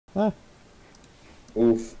Ah,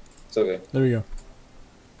 Oof. It's okay. there we go.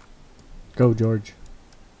 Go, George.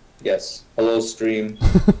 Yes. Hello, stream.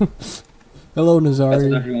 Hello, That's what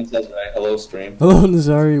Nazari. everyone says, right? Hello, stream. Hello,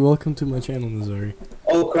 Nazari. Welcome to my channel, Nazari.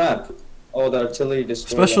 Oh, crap. Oh, the artillery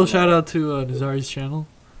destroyed Special one of shout my... out to Nazari's channel.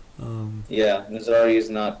 Yeah, Nazari is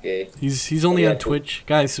not gay. He's only on Twitch.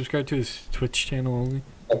 Guys, subscribe to his Twitch channel only.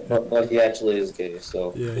 But he actually is gay,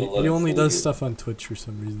 so... Yeah, we'll let he him only fool does you. stuff on Twitch for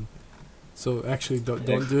some reason. So actually, don't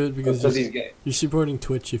do it Because because he's gay. you're supporting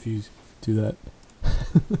Twitch if you do that.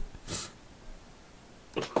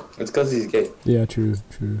 It's because he's gay. Yeah, true.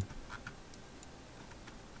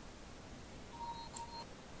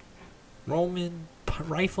 Roman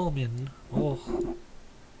rifleman. Oh,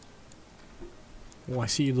 I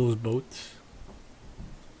see those boats.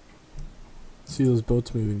 See those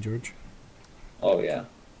boats moving, George. Oh, yeah.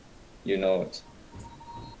 You know it.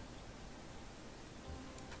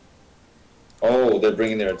 Oh, they're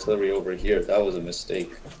bringing their artillery over here. That was a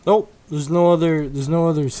mistake. Nope. There's no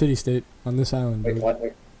other city state on this island. Wait, Dude. what?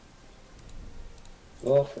 Wait.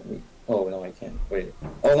 Well, oh, no, I can't. Wait.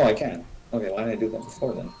 Oh, no, I can. Okay, why didn't I do that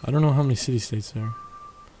before then? I don't know how many city states there are.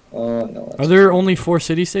 Oh, no. Are there only 4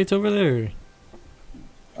 city states over there?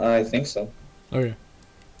 I think so. Okay.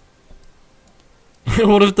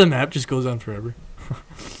 What if the map just goes on forever?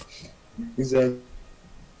 Exactly.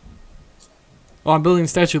 Oh, I'm building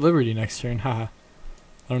Statue of Liberty next turn. Haha. I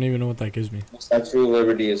don't even know what that gives me. Statue of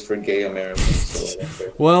Liberty is for gay Americans, so I don't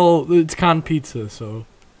care. Well, it's con pizza, so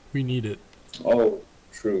we need it. Oh,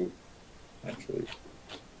 true. Actually.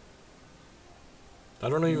 I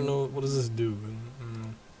don't even know what does this do.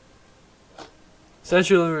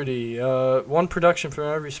 Statue of Liberty. 1 production from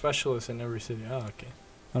every specialist in every city. Oh, okay.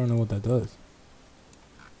 I don't know what that does.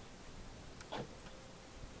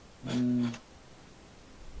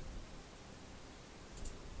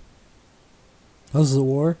 How's the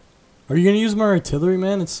war? Are you gonna use my artillery,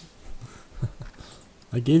 man? It's.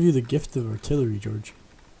 I gave you the gift of artillery, George.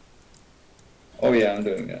 Oh, yeah, I'm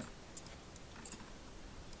doing that.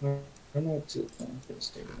 I don't know what to...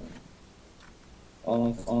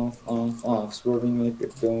 Off, swerving like a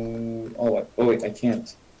don't... Oh, wait, I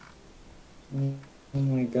can't. Oh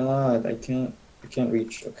my god, I can't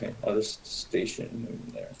reach. Okay, I'll just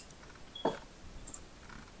station there.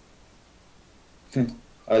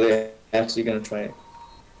 Are they actually gonna try it?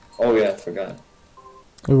 Oh yeah, I forgot.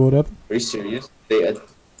 Wait, what happened? Are you serious? They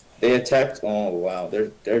attacked. Oh wow,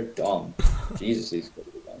 they're dumb. Jesus, these guys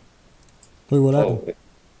are dumb. Wait, what happened? Oh, wait.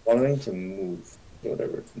 Wanting to move.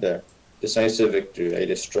 Whatever. There. Decisive victory. I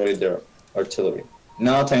destroyed their artillery.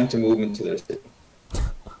 Now time to move into their city.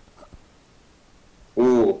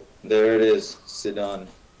 Ooh, there it is. Sedan.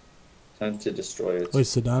 Time to destroy it. Wait,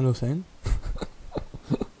 Saddam Hussein?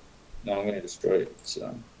 No, I'm gonna destroy it,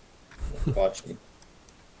 Sedan. Watch me.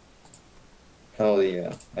 Hell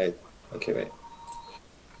yeah. Okay, wait.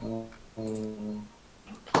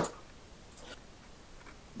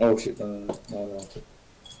 Oh shit, no.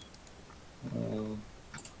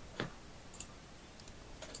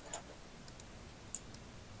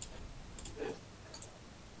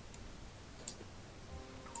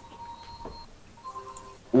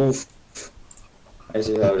 Oof. I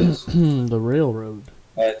see how it is. The railroad.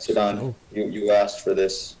 Alright, Sedan, Oh. you asked for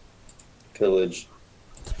this pillage.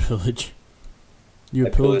 The pillage. You a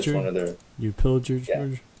I pillaged one pillager? of their... You pillager, Yeah.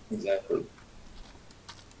 George? Exactly.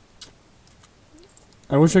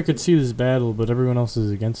 I wish I could see this battle, but everyone else is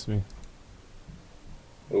against me.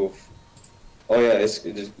 Oof. Oh yeah,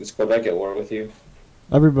 is Quebec at war with you?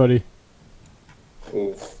 Everybody.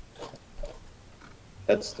 Oof.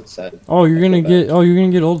 That's sad. Oh, you're gonna Quebec. you're gonna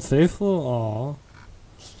get Old Faithful? Aw.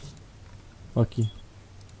 Lucky.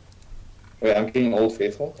 Wait, I'm getting Old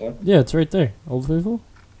Faithful? What? Yeah, it's right there. Old Faithful?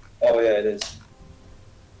 Oh yeah, it is.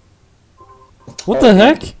 What Oh, the okay.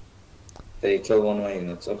 heck? They killed one of my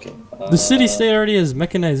units, okay. The city state already has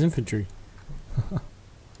mechanized infantry.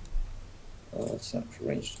 Oh, it's not for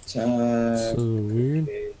ranged attack. So weird.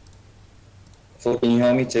 Okay. Phil, can you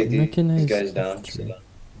help me take these Mechanized guys down? infantry. Sedan.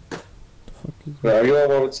 The fuck is Wait, are you at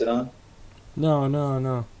war with Sedan?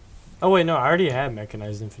 No. Oh wait, no, I already had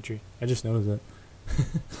mechanized infantry. I just noticed that.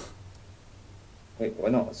 Wait,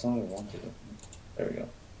 what? No, that's not what I wanted. There we go.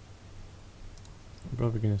 I'm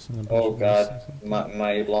probably gonna send a bunch Oh of god, missiles.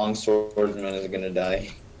 my long swordsman is gonna die.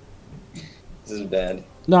 This is bad.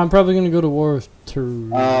 No, I'm probably gonna go to war with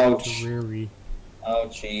Ouch. Terrari.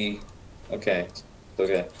 Ouchie. Okay, it's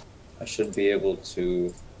okay. I should be able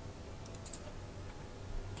to...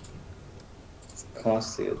 It's a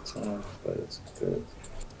costly attack, but it's good.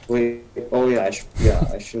 Wait, oh yeah, I should. Yeah,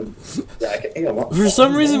 I can, yeah, For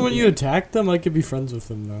some reason, when you attack them, I could be friends with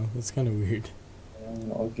them now. That's kind of weird.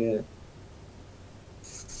 I'll get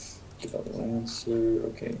the Lancer.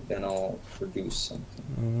 Okay, then I'll produce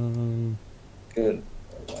something. Good.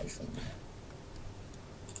 Life in there.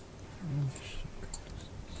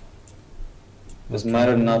 This might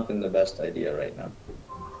have not been the best idea right now.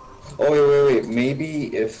 Oh, wait.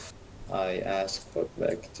 Maybe if I ask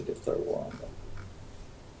Quebec to declare war on them.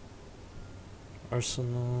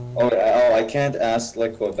 Arsenal. I can't ask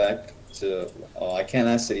like Quebec to. Oh, I can't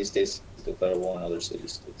ask city-states to declare war on other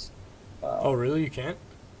city-states. Wow. Oh, really? You can't?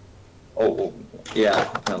 Oh,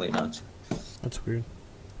 yeah, apparently not. That's weird.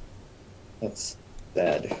 That's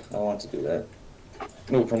bad. I want to do that.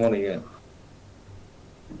 No, promote again.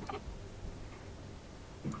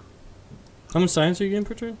 How much science are you getting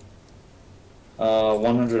per turn?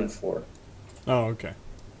 104. Oh, okay.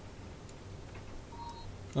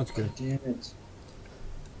 That's good. Damn it.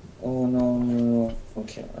 Oh no.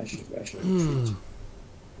 Okay, I should retreat.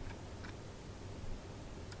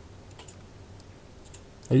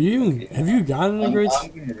 Have you even Okay, have you gotten a great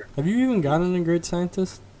gonna... have you even gotten a great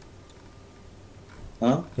scientist?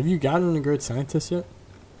 Huh? Have you gotten a great scientist yet?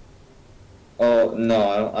 Oh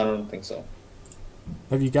no, I don't think so.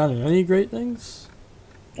 Have you gotten any great things?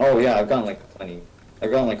 Oh yeah, I've gotten like plenty.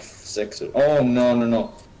 I've gotten like 6 or... Oh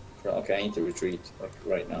no. Okay, I need to retreat like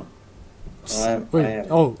right now. Wait,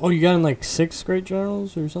 oh, you got in like 6 great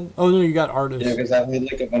generals or something? Oh no, you got artists. Yeah, because I've made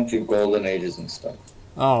like a bunch of golden ages and stuff.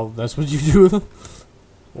 Oh, that's what you do with them?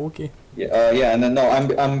 Okay. Yeah, and then no,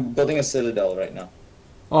 I'm building a citadel right now.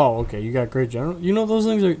 Oh, okay, you got great general. You know those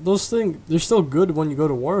things they're still good when you go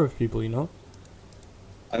to war with people, you know?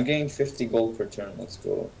 I'm getting 50 gold per turn. Let's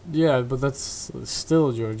go. Yeah, but that's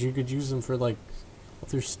still, George. You could use them for like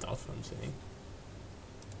other stuff. I'm saying.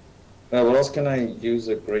 What else can I use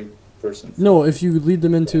a great person for? No, if you lead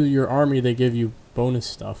them into your army, they give you bonus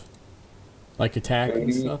stuff, like attack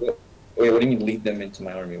and stuff. Wait, what do you mean lead them into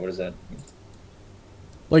my army? What does that mean?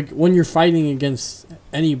 Like when you're fighting against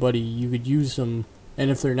anybody, you could use them, and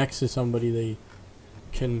if they're next to somebody, they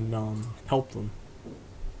can help them.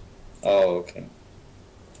 Oh, okay.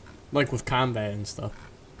 Like with combat and stuff.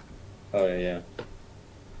 Oh yeah.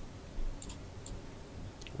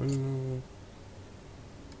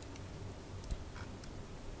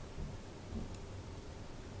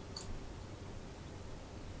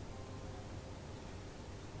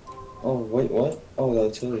 Oh wait, what? Oh, the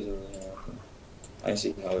artillery's over there. Okay. I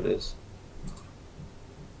see how it is.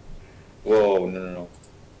 Whoa, no.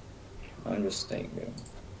 I'm just staying here.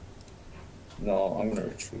 No, I'm gonna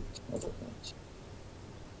retreat.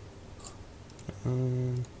 By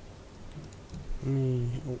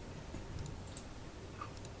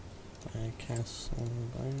castle,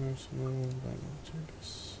 by arsenal, by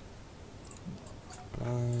militaries.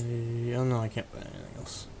 Oh no, I can't buy anything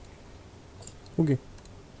else. Okay.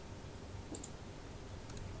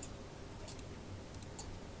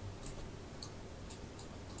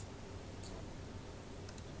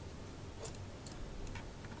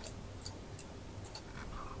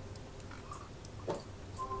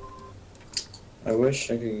 I wish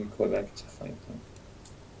I could get Quebec to fight them.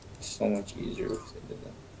 It's so much easier if they did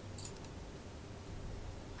that.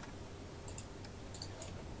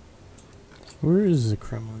 Where is the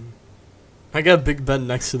Kremlin? I got a big bed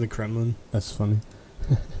next to the Kremlin. That's funny.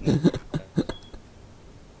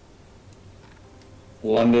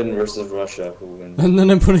 London versus Russia, who wins? And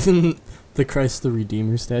then I'm putting the Christ the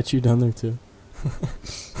Redeemer statue down there too.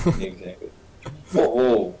 Exactly.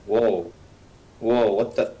 Whoa,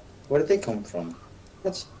 what the? Where did they come from?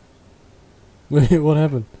 What's... Wait, what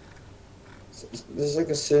happened? There's like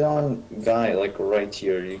a sit-on guy, like right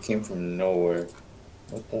here. You came from nowhere.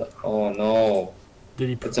 What the? Oh no. Did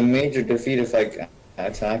he? It's a major defeat if I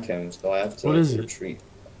attack him, so I have to What is it? retreat.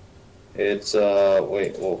 It's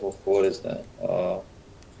wait, what is that? I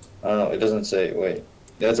don't know. It doesn't say. Wait,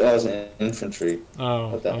 that's us in infantry.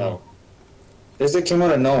 Oh. What the hell? This they came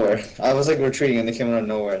out of nowhere. I was like retreating and they came out of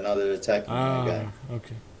nowhere. And now they're attacking my guy.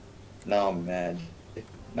 Okay. Now I'm mad.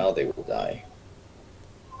 Now they will die.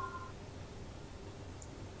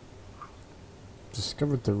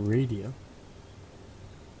 Discovered the radio.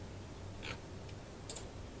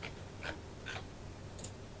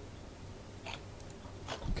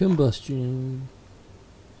 Combustion.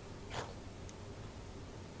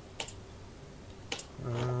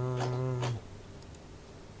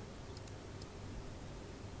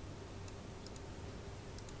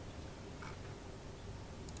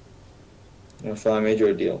 If I made you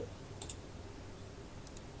a deal.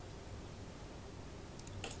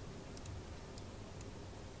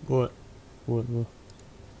 What? What?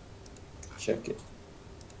 Check it.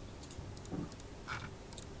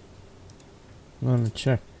 I'm gonna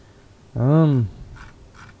check.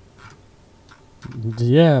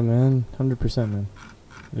 Yeah, man. 100%, man.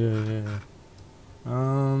 Yeah.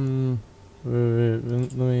 Wait,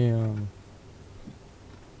 let me.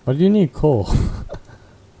 Why do you need coal?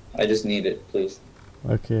 I just need it, please.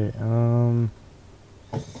 Okay, I'll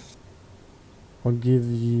give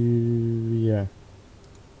you, yeah.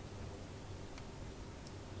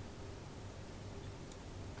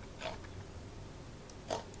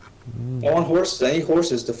 I want horses. I need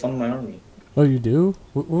horses to fund my army. Oh, you do?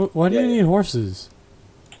 Why do you Yeah. need horses?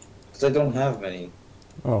 Because I don't have many.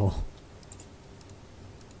 Oh.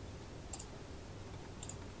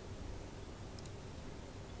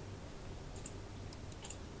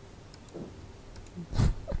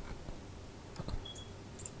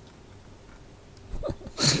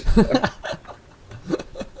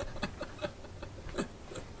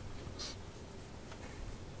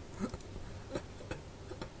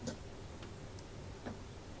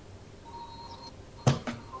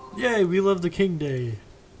 Yay, we love the King Day.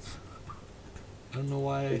 I don't know The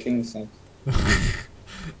why. king's son.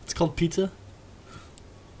 It's called pizza?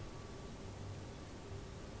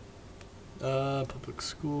 Public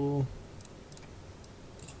school.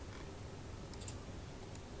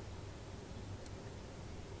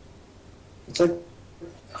 It's like,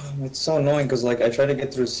 it's so annoying because like I try to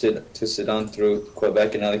get through Sedan through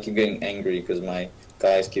Quebec and now they keep getting angry because my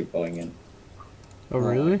guys keep going in. Oh,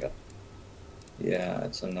 my really? God. Yeah,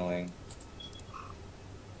 it's annoying.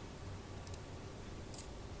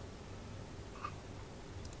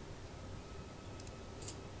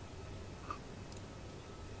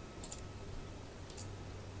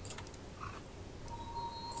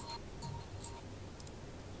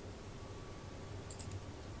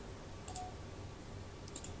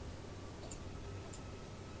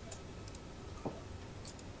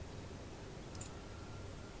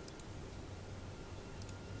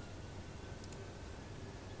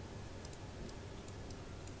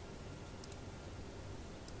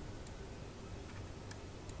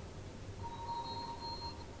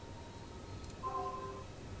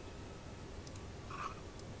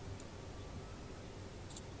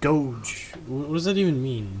 Doge. What does that even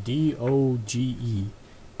mean? D-O-G-E.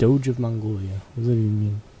 Doge of Mongolia. What does that even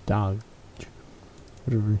mean? Dog.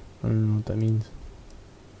 Whatever. I don't know what that means.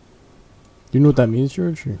 Do you know what that means,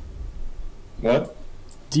 George? Or? What?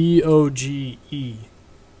 D-O-G-E.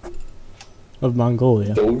 Of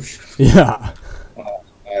Mongolia. Doge? Yeah.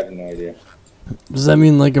 I have no idea. Does that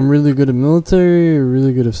mean like I'm really good at military or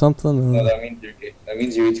really good at something? No, that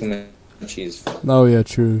means you eat too much cheese. Oh yeah,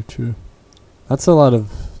 true. That's a lot of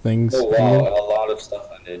things. Oh wow, a lot of stuff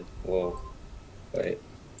I did. Whoa. Wait.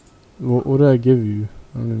 What did I give you?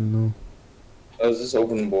 I don't even know. I was just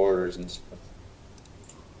open borders and stuff.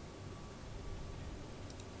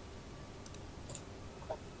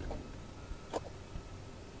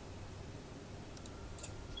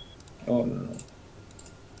 Oh no.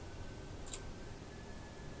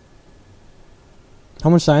 How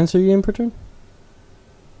much science are you in per turn?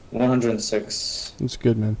 106. That's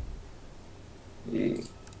good, man. Yeah. Did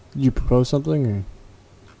you propose something or?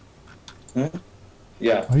 Huh?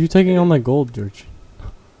 Yeah. Why are you taking all my gold, George?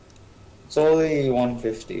 It's only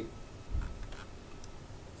 150. It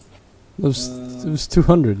was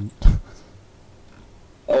 200.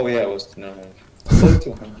 Oh yeah, it was no. It's only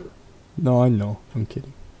 200. No, I know. I'm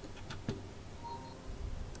kidding.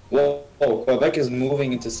 Whoa, Quebec is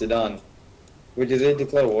moving into Sudan. Wait, did they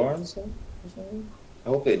declare war on some or something? I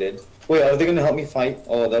hope they did. Wait, are they gonna help me fight?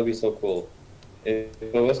 Oh, that'd be so cool. If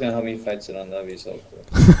it was gonna help me fight Sudan, that'd be so cool.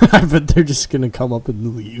 I bet they're just gonna come up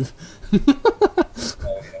and leave.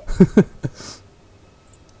 Oh, yeah.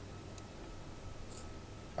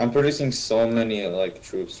 I'm producing so many like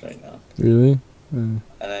troops right now. Really? And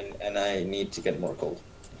I need to get more gold.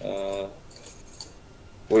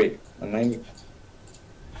 Wait, am I?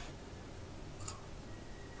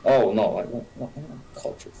 Oh no, I want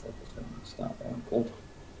culture focus. It's not on gold.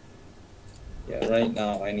 Yeah, right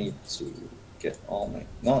now I need to get all my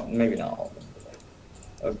maybe not all of them, but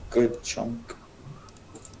like a good chunk.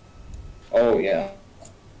 Oh yeah,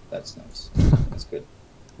 that's nice. That's good.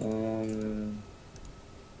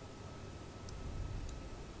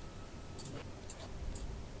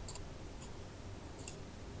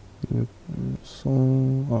 So,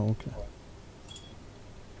 oh, okay.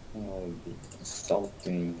 Oh,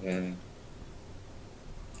 something. And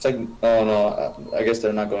it's like, oh no, I guess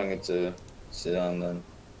they're not going into Sudan then.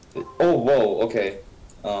 Oh, whoa, okay.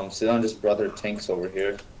 Sudan just brought their tanks over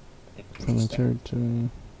here. From the territory.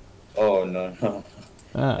 Oh no, no.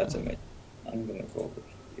 Ah. That's amazing. I'm gonna go over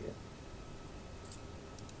here.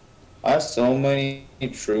 I have so many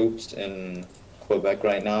troops in Quebec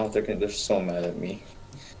right now. They're so mad at me.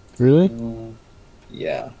 Really?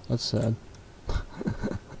 Yeah, That's sad. yeah,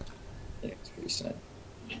 it's pretty sad.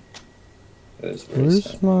 It was very Where's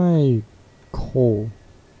sad. my coal?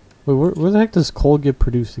 Wait, where the heck does coal get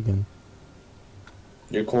produced again?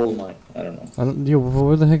 Your coal mine. I don't know. I don't. Yo,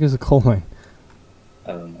 where the heck is the coal mine?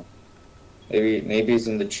 I don't know. Maybe it's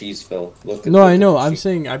in the cheese fill. No, I Look at know. the I'm cheese.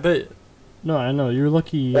 saying. I bet. No, I know. You're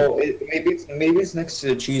lucky. Oh, maybe it's next to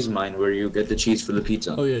the cheese mine where you get the cheese for the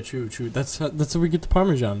pizza. Oh yeah, true, true. That's how we get the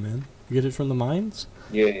Parmesan, man. We get it from the mines.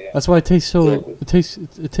 Yeah, yeah. That's why it tastes so. Exactly.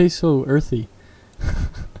 It tastes so earthy.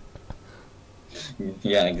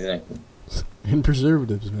 Yeah, exactly. And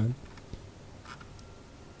preservatives, man.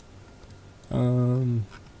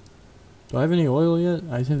 Do I have any oil yet?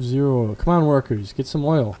 I have 0 oil. Come on, workers, get some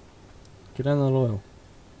oil. Get on that oil.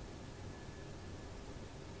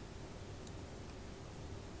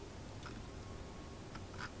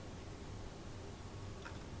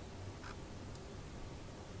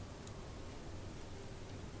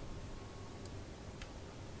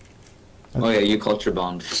 Oh yeah, you culture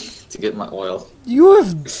bombed to get my oil. You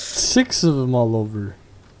have 6 of them all over.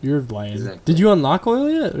 You're lying. Exactly. Did you unlock oil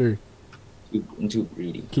yet, or I'm too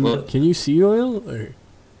greedy. can you see oil, or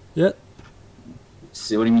yet?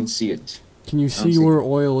 See, what do you mean see it? Can you see where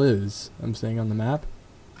oil is? I'm saying on the map.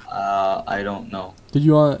 I don't know. Did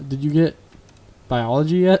you get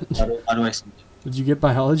biology yet? How do I see it? Did you get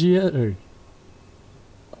biology yet, or?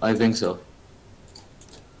 I think so.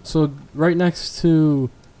 So right next to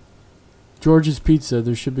George's Pizza,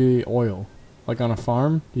 there should be oil, like on a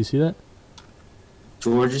farm. Do you see that?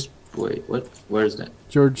 George's. Wait, what? Where is that?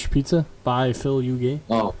 George Pizza by Phil Uge.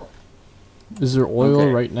 Oh, Is there oil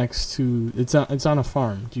Okay. right next to? It's on a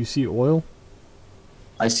farm. Do you see oil?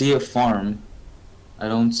 I see a farm. I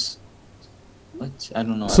don't. What? I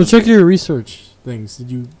don't know. So check your research things. Did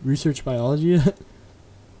you research biology yet?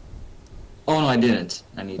 Oh no, I didn't.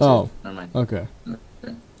 I need Oh. to. Never mind. Okay.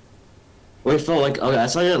 Wait, Phil. Like, okay, I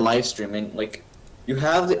saw your live stream and like, you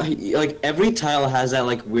have the, like every tile has that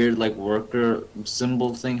like weird like worker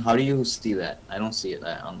symbol thing. How do you see that? I don't see it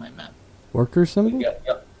on my map. Worker symbol? Yeah,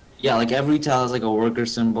 yeah. Yeah, like every tile has like a worker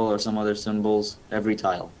symbol or some other symbols. Every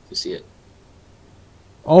tile, you see it.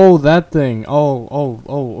 Oh, that thing. Oh.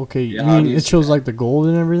 Okay. Yeah, you how do mean you it see shows that? like the gold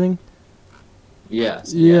and everything?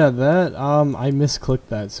 Yes. Yeah, that. I misclicked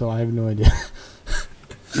that, so I have no idea.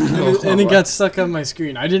 and it got stuck on my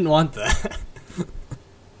screen. I didn't want that.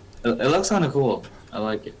 It looks kind of cool. I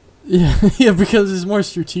like it. Yeah, yeah, because it's more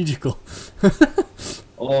strategical.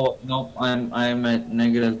 Oh no, I'm at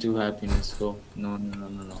 -2 happiness. So no.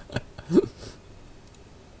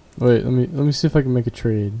 Wait, let me see if I can make a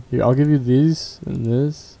trade. Here, I'll give you these and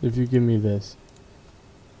this if you give me this.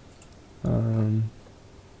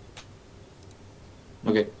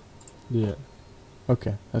 Okay. Yeah.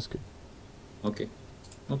 Okay, that's good. Okay.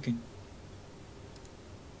 Okay.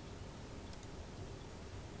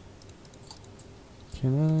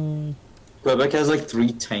 Can Quebec has like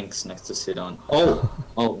 3 tanks next to sit on. Oh.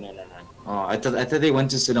 Oh no. Oh, I thought they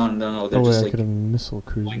went to sit on. No, I? they're Oh wait, just I like could have missile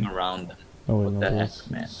going cruising. around. Oh wait, What no, the heck, that's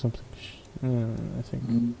man? something. I think.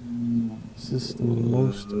 Is this the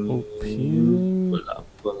most OP thing?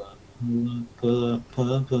 Pull up.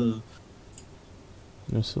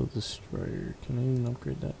 Missile destroyer. Can I even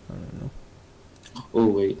upgrade that? I don't know. Oh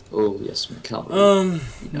wait. Oh yes, McCall.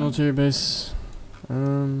 Military base.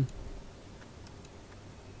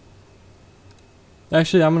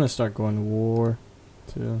 Actually, I'm gonna start going to war,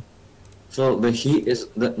 too. So the heat is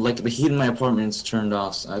the heat in my apartment is turned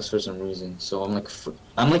off as for some reason. So I'm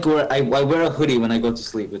like where I wear a hoodie when I go to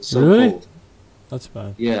sleep. It's so Really? cold. That's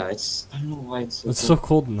bad. Yeah, I don't know why it's so It's cold. so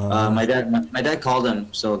cold now. My dad called them,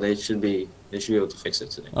 so they should be able to fix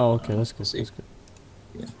it today. Oh, okay, that's We'll good. see. That's good.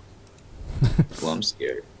 Well, I'm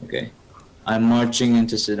scared. Okay, I'm marching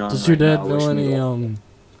into Sudan. Does your right dad now. know Wish me any luck.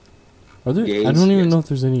 Are there? I Gays? don't even Yes. know if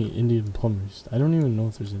there's any Indian plumbers. I don't even know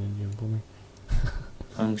if there's an Indian plumber.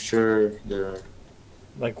 I'm sure there are.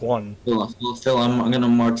 Like one. Phil, I'm gonna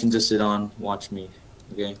march into Sudan. Watch me.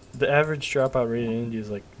 Okay. The average dropout rate in India is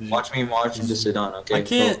like. Watch me march into Sudan.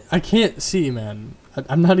 Okay. I can't see, man.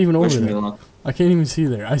 I'm not even over Wish me there. luck. I can't even see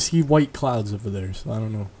there. I see white clouds over there, so I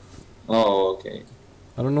don't know. Oh, okay.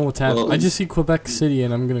 I don't know what's happening. Well, I just see Quebec City,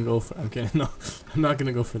 and I'm gonna go for. I'm kidding. No, I'm not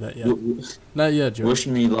gonna go for that yet. Not yet, Joe. Wish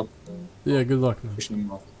me luck. Yeah, good luck, man. Wish me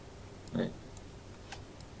luck. Right.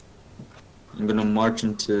 I'm gonna march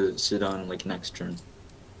into Sudan like next turn.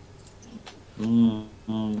 You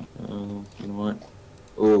know what?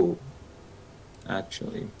 Oh,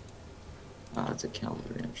 actually, it's a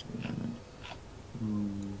cavalry actually. Never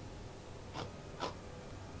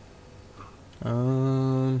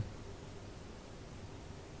mind.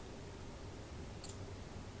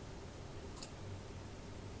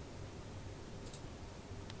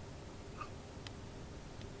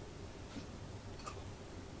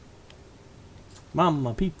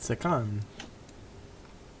 Mama Pizza Con.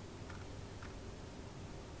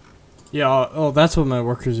 Yeah, oh, that's what my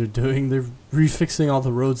workers are doing. They're refixing all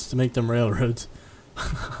the roads to make them railroads.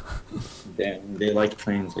 Damn, they like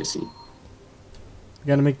trains, I see.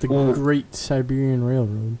 Gotta make the Ooh. Great Siberian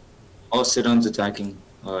Railroad. Oh, Sidon's attacking.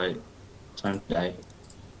 Alright. Time to die.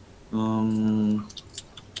 Oh,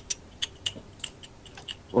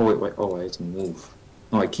 wait. Oh, I have to move.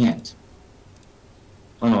 No, I can't.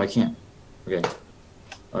 Oh, no, I can't. Okay.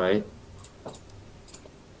 Alright.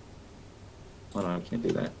 Oh, no, I can't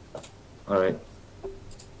do that. Alright.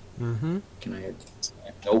 Mm-hmm. Can I hit?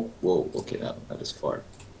 Nope. Whoa, okay, that is far.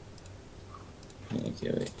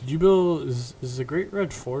 Okay, wait. Did you build... Is the Great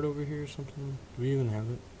Red Fort over here or something? Do we even have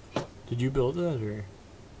it? Did you build that, or...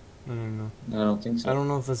 I don't know. I don't think so. I don't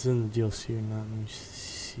know if that's in the DLC or not. Let me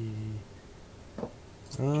see.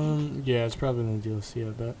 Yeah, it's probably in the DLC,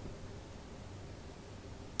 I bet.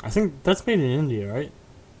 I think that's made in India, right?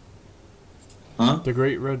 Huh? The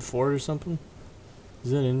Great Red Fort or something?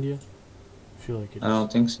 Is that India? I feel like it is. I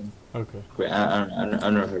don't think so. Okay. Wait, I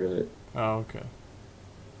never heard of it. Oh, okay.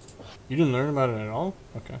 You didn't learn about it at all?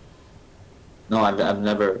 Okay. No, I've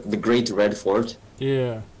never... The Great Red Fort?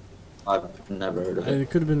 Yeah. I've never heard of it. It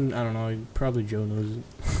could have been, I don't know, probably Joe knows it.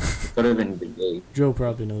 Could have been the gay. Joe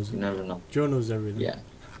probably knows You it. never know. Joe knows everything. Yeah.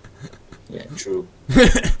 Yeah, true.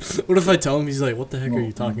 What if I tell him, he's like, what the heck are you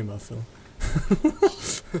No. talking about, Phil?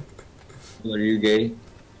 Are you gay?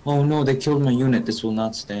 Oh no, they killed my unit. This will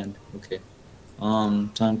not stand. Okay.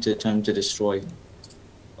 Time to destroy.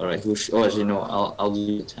 All right. Oh, actually, no. I'll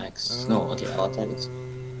do attacks. No. Okay. I'll attack it.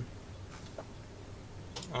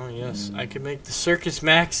 Oh yes, I can make the Circus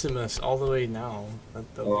Maximus all the way now.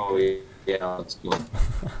 Oh yeah. Let's go.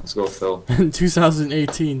 Let's go, Phil.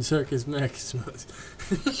 2018 Circus Maximus.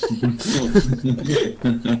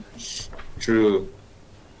 True.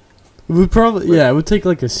 It would probably, yeah, it would take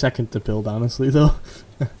like a second to build, honestly, though.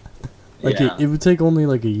 Like Yeah. it would take only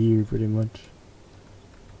like a year, pretty much.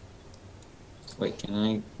 Wait, can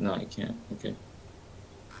I? No, I can't. Okay.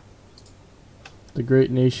 The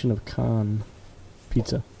great nation of Khan.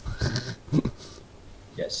 Pizza.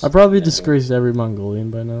 Yes. I probably Yeah, disgraced every Mongolian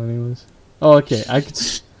by now, anyways. Oh, okay. I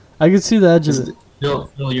could see the edge of it. No,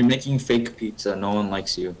 you're making fake pizza. No one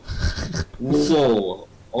likes you. Whoa.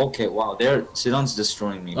 Okay, wow. Sidon's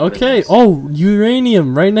destroying me. What is Okay. this? Oh,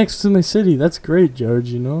 uranium right next to my city. That's great, George.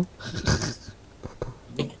 You know.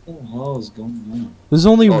 What the hell is going on? There's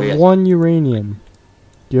only Oh, yes. one uranium.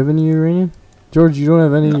 Do you have any uranium, George? You don't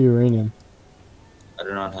have any No. uranium. I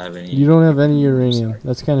do not have any. You don't have any uranium. Sorry.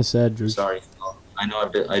 That's kind of sad, George. Sorry. I know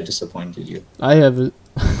I disappointed you. I have it.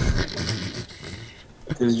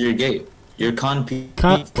 Because you're gay. You're con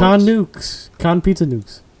Con nukes. Con pizza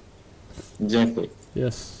nukes. Exactly.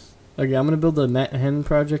 Yes. Okay, I'm gonna build a hen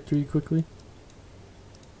project for you quickly.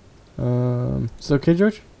 Is it okay,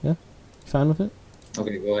 George? Yeah. Fine with it?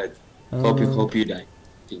 Okay, go ahead. Um, Hope you die.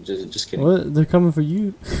 Just kidding. What? They're coming for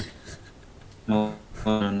you. No.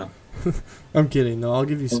 I'm kidding. No, I'll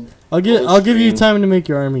give you. Oh, I'll give you time to make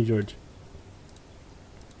your army, George.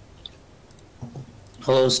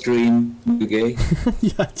 Hello, stream. You gay?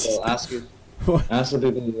 Yeah. So ask What? the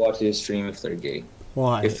people who watch this stream if they're gay.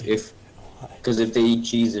 Why? Because if they eat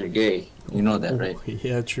cheese, they're gay. You know that, right? Oh,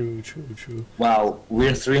 yeah. True. Wow,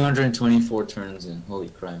 we're 324 turns in. Holy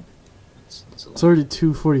crap. That's a lot. It's already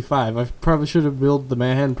 2:45. I probably should have built the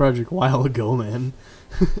Manhattan Project a while ago, man.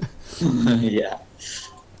 Yeah.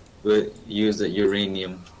 But use the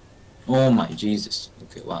uranium. Oh my Jesus.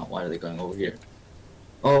 Okay, wow, why are they going over here?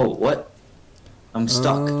 Oh, what? I'm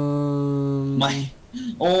stuck. Oh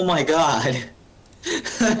my god.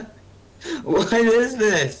 What is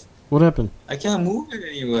this? What happened? I can't move it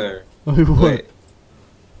anywhere. What? Wait.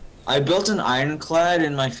 I built an ironclad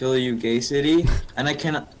in my Philly, UK city, and I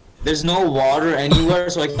cannot. There's no water anywhere,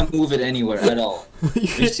 so I can't move it anywhere at all.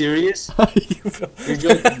 You serious? You're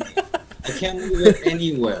joking me. I can't move it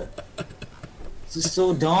anywhere. This is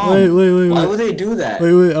so dumb. Wait. Why would they do that?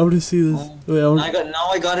 Wait, I want to see this. Oh, Wait, now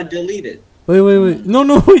I gotta delete it. Wait.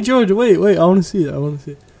 No, wait, George. Wait. I want to see it.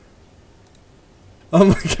 Oh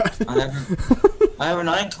my god. I have an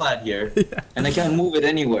ironclad here, Yeah. and I can't move it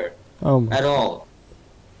anywhere Oh my. at all.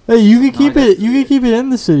 Hey, you can No, keep I it. You can keep it in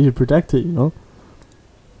the city to protect it. You know.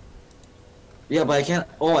 Yeah, but I can't.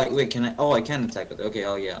 Wait, can I? Oh, I can attack it. Okay,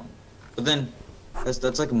 oh yeah. But then,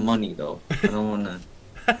 that's like money though. I don't wanna.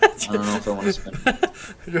 I don't know if I wanna spend it.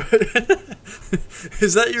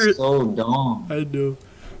 Is that your? So dumb. I know.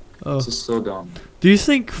 Oh. This is so dumb. Do you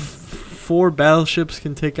think 4 battleships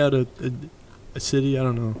can take out a city? I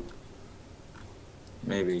don't know.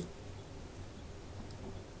 Maybe.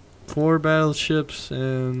 4 battleships,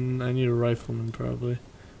 and I need a rifleman probably.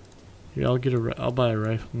 Yeah, I'll buy a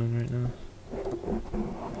rifleman right now.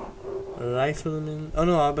 A rifleman? Oh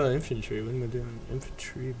no, I'll buy infantry. What am I doing?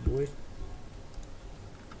 Infantry, boy.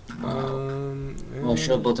 Well, I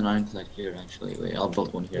should have built an ironclad here, actually. Wait, I'll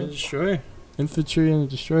build one here. A destroyer. Infantry and a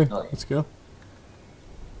destroyer. Oh, yeah. Let's go.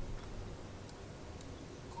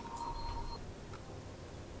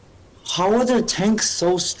 How are their tanks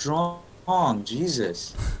so strong?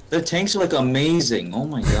 Jesus. Their tanks are like amazing. Oh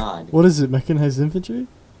my god. What is it? Mechanized infantry?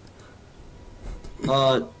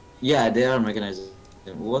 Yeah, they are mechanized.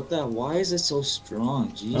 What the? Why is it so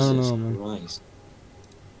strong? Jesus know, man. Christ.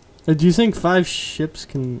 Do you think 5 ships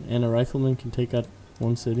and a rifleman can take out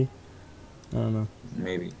one city? I don't know.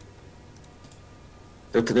 Maybe.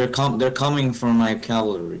 They're coming from my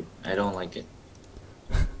cavalry. I don't like it.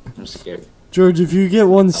 I'm scared. George, if you get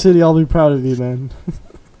one city, I'll be proud of you, man.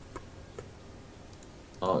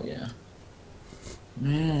 Oh yeah.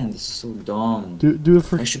 Man, this is so dumb. Do it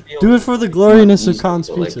for I should be do it for the gloriness of easy, Khan's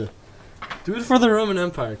but, like- pizza. Do it for the Roman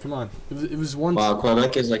Empire. Come on. It was once. Wow,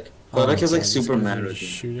 Quebec is like Oh my is like God, these super guys mad are with me.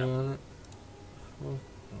 shooting on it.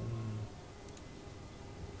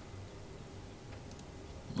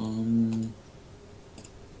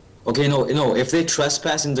 Okay, no. If they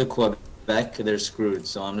trespass into Quebec, they're screwed.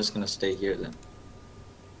 So I'm just gonna stay here then.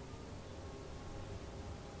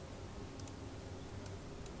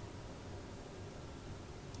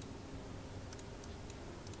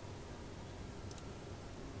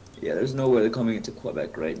 Yeah, there's no way they're coming into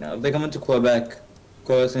Quebec right now. If they come into Quebec,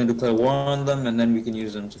 Quebec's gonna declare war on them, and then we can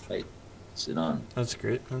use them to fight. Sit on. That's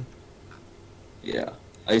great, man. Yeah.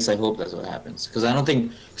 At least I hope that's what happens. Because I don't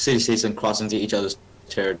think city-states can cross into each other's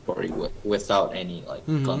territory without any, like,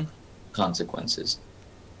 consequences.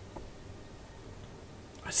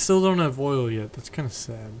 I still don't have oil yet. That's kind of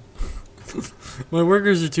sad. My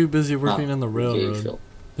workers are too busy working on the railroad. Phil.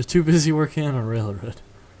 They're too busy working on a railroad.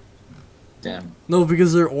 Damn. No,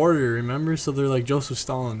 because they're order, remember? So they're like Joseph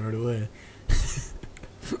Stalin right away.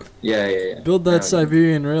 Yeah. Build that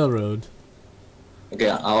Siberian railroad. Okay,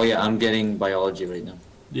 oh yeah, I'm getting biology right now.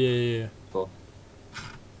 Yeah. Cool.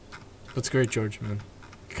 That's great, George, man.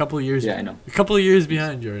 A couple of years. Yeah, I know. A couple of years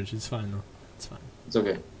behind, George. It's fine, though. It's fine. It's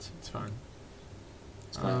okay. It's fine.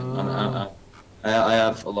 It's fine. I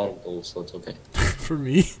have a lot of goals, so it's okay. For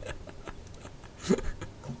me?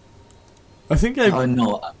 I think I... Oh,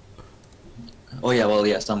 no. Oh, yeah, well,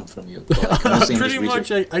 yeah, some from you. But, like, mostly Pretty just much,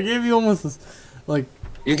 research. I gave you almost, like...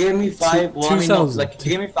 You gave me 5, well, I mean, no, 2,000. like,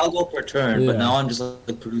 you gave me 5 gold per turn, but Yeah. now I'm just,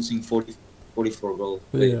 like, producing 44 gold.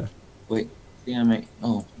 Yeah. Wait,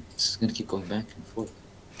 oh, this is gonna keep going back and forth.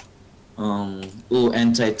 Ooh,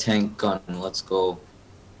 anti-tank gun, let's go.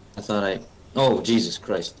 Oh, Jesus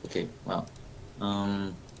Christ, okay, wow.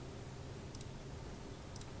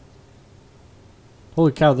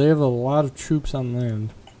 Holy cow, they have a lot of troops on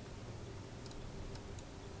land.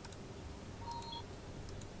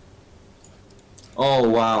 Oh,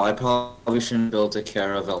 wow, I probably shouldn't build a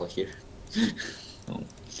caravel here. Oh,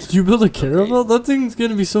 Did you build a caravel? That thing's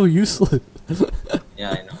gonna be so useless.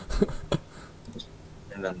 yeah, I know.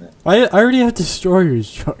 Shouldn't have done that. I already have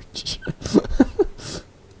destroyers, George.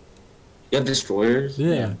 You have destroyers?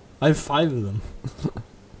 Yeah, I have 5 of them.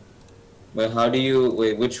 But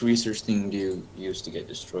which research thing do you use to get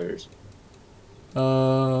destroyers?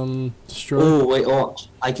 Destroyer. Oh, wait,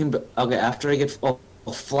 I can, okay, after I get,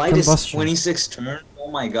 flight is Combustion. 26 turns? Oh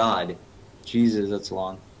my god. Jesus, that's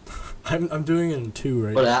long. I'm doing it in 2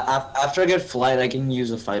 right But now. after I get flight, I can use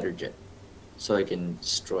a fighter jet. So I can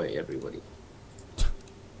destroy everybody.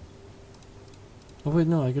 Oh wait,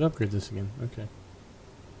 no, I could upgrade this again. Okay.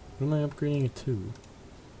 What am I upgrading it to?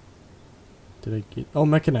 Did I get... Oh,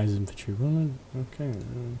 mechanized infantry. What am I... Okay,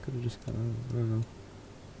 I could have just got... I don't know.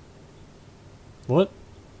 What?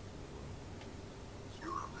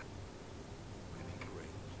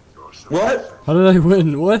 What? How did I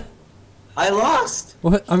win? What? I lost!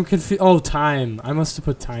 What? I'm confused. Oh, time. I must have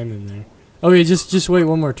put time in there. Okay, just wait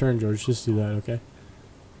one more turn, George. Just do that, okay?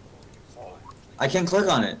 I can't click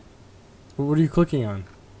on it. What are you clicking on?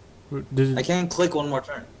 I can't click one more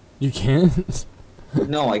turn. You can't?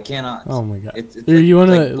 No, I cannot. Oh my god. It's Here, like- you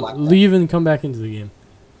wanna like black. leave and come back into the game.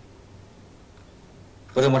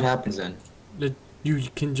 But then what happens then? You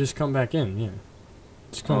can just come back in, yeah.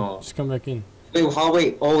 Just come back in.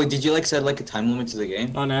 Wait, wait, did you set a time limit to the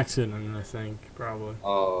game? On accident, I think, probably.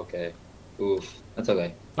 Oh, okay. Oof, that's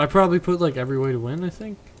okay. I probably put every way to win, I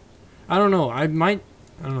think. I don't know. I don't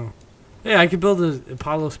know. Yeah, I could build an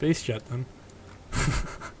Apollo space jet then.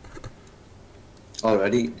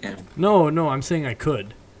 Already? Yeah. No, I'm saying I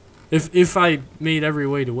could. If I made every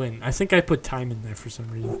way to win. I think I put time in there for some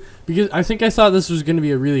reason. Because I think I thought this was going to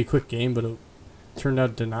be a really quick game, but it turned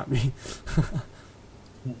out to not be.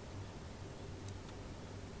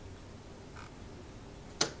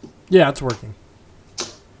 Yeah, it's working.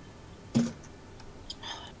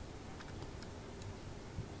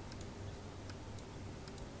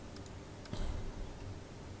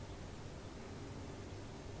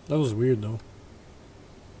 That was weird though.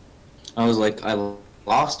 I was like, I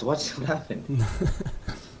lost? What happened?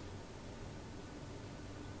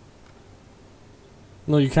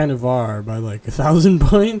 No, you kind of are by like 1,000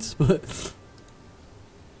 points, but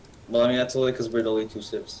Well, I mean, that's only because we're the only 2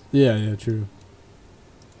 sips. yeah, true.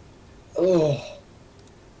 Oh.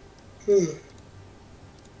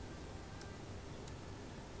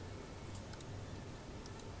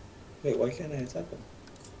 Wait, why can't I attack him?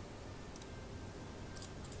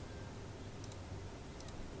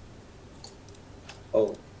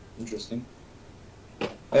 Oh, interesting.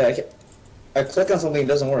 Wait, I can't. I click on something, it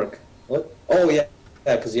doesn't work. What? Oh, yeah.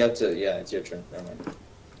 Yeah, because you have to. Yeah, it's your turn. Never mind.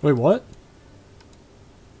 Wait, what?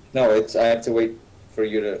 No, it's. I have to wait for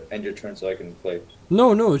you to end your turn so I can play.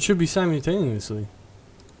 No, it should be simultaneously.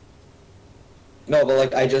 No, but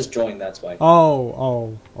like, I just joined, that's why.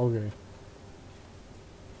 Oh, okay.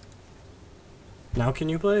 Now can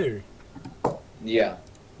you play or? Yeah.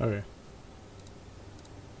 Okay.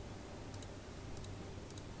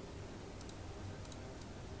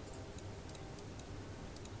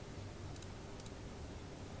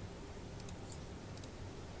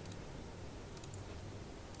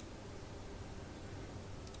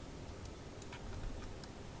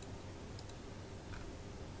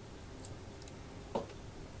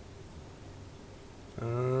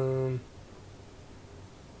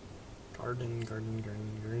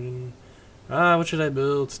 Garden. What should I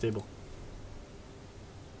build? Stable.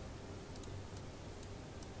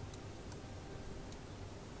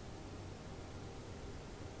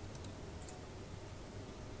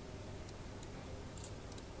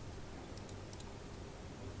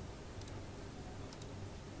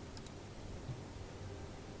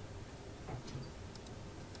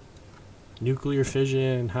 Nuclear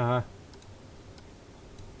fission, haha.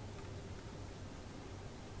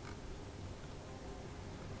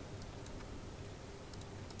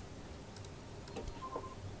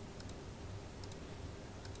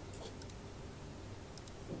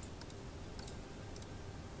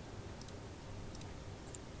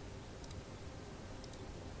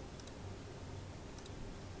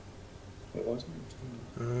 Wait, what's my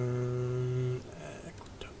turn?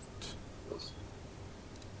 Aqueduct.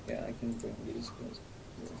 Yeah, I can bring these guys.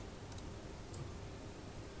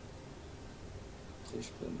 Fish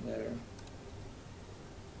in there.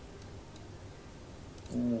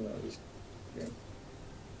 No, these. Yeah.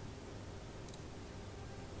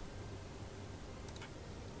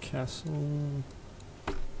 Castle.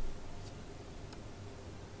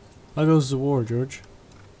 How goes the war, George?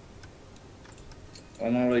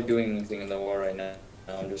 I'm not really doing anything in the war right now.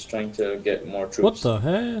 I'm just trying to get more troops. What the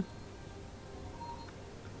heck?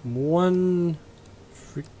 One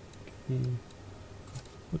freaking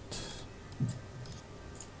what?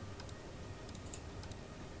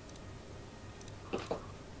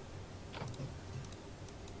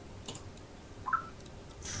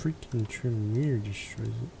 Freaking Tremere destroys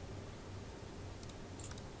it.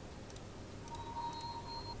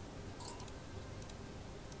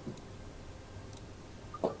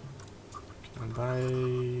 Can I buy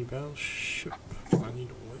battleship? I need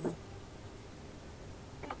oil.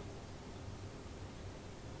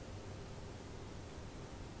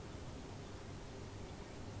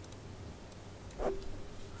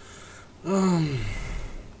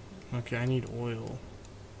 Okay, I need oil.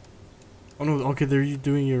 Oh no, okay, they're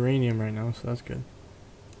doing uranium right now, so that's good.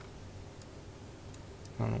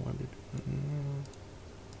 I don't know why they're doing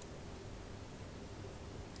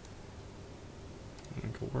that.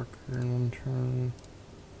 Make a worker in one turn.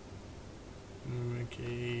 Make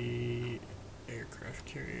a aircraft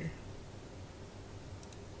carrier.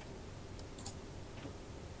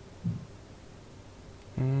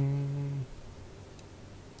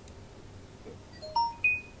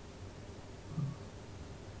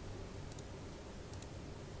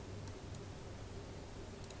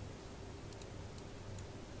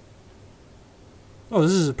 Oh,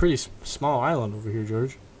 this is a pretty small island over here,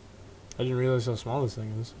 George. I didn't realize how small this thing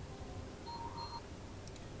is.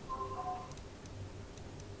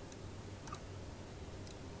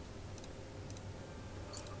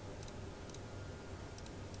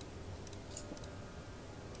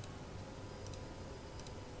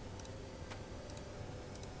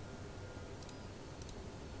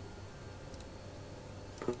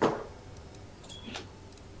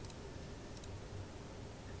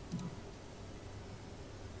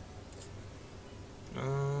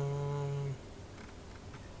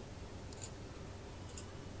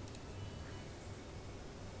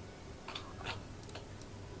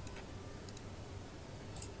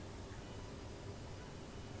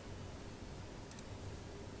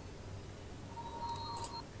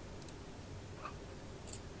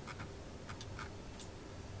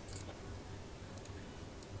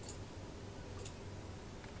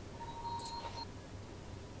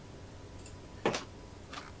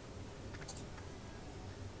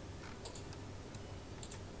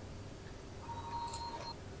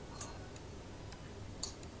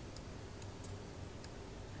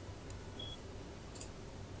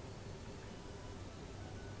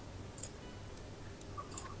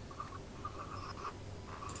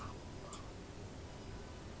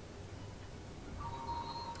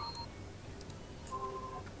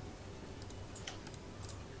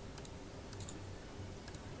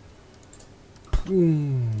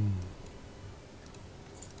 Mm.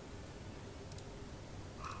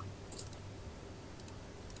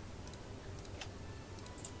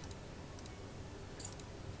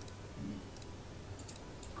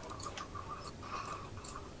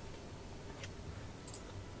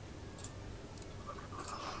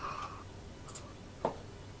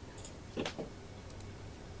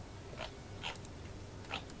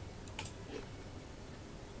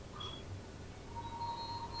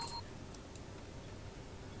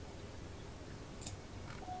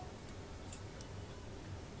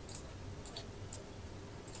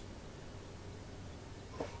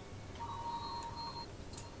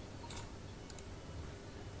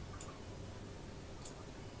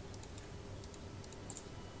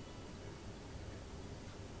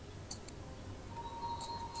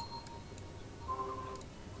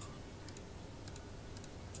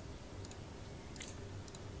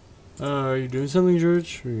 Are you doing something,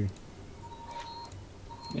 George? Or...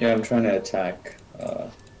 Yeah, I'm trying to attack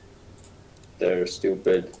their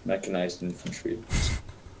stupid mechanized infantry. This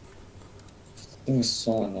thing is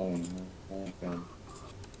so annoying. Oh my god.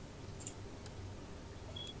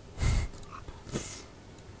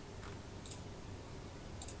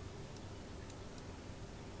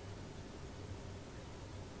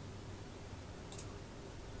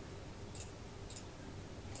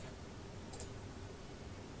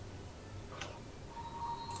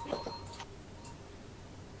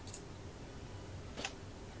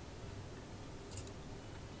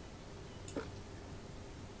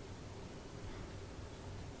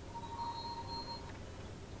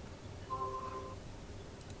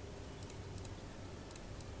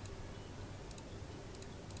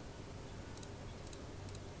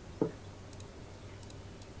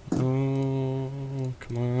 Oh,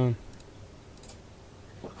 come on.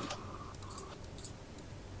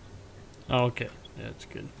 Oh, okay. Yeah, that's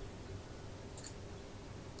good.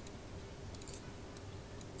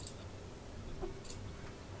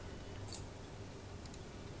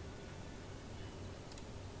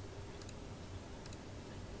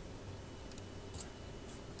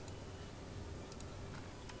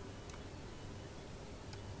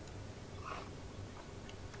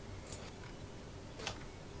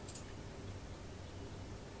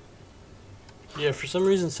 Yeah, for some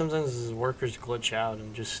reason, sometimes his workers glitch out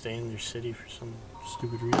and just stay in their city for some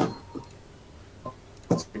stupid reason.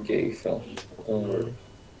 It's okay, Phil. Don't worry.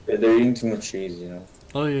 They're eating too much cheese, you know.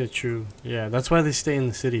 Oh yeah, true. Yeah, that's why they stay in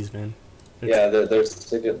the cities, man. It's- Yeah, they're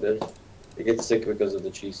sick of they get sick because of the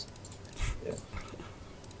cheese. Yeah.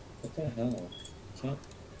 What the hell? Can't.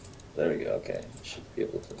 There we go. Okay, should be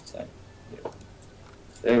able to attack. Yeah.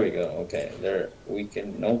 There we go. Okay, they're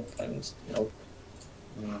weakened. Nope. Nope.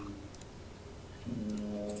 No.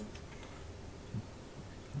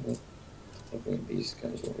 What's with these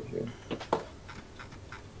guys over here?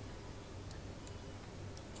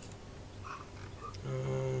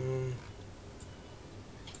 Um,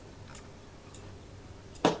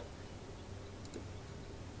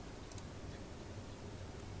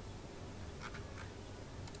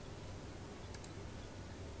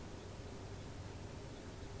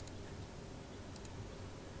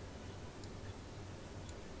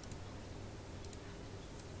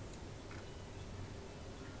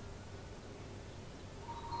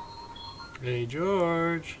 hey,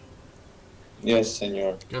 George. Yes,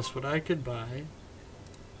 senor. Guess what I could buy?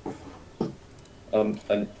 A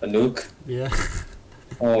nuke? Yeah.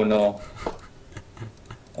 Oh no.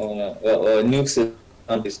 Oh no. Well, nuke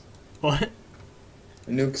Sedan, please. What?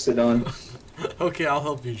 Nuke Sedan. Okay, I'll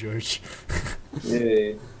help you, George.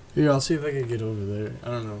 Yay. Here, I'll see if I can get over there. I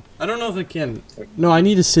don't know. I don't know if I can. No, I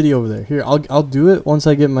need a city over there. Here, I'll do it once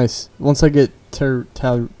I get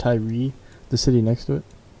Tyree, the city next to it.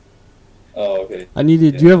 Oh, okay. I need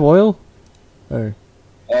it. Yeah. Do you have oil? Or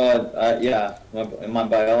Yeah. My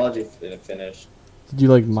biology finished. did you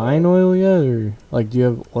like mine oil yet, or like do you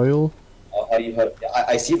have oil?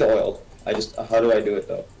 I see the oil. How do I do it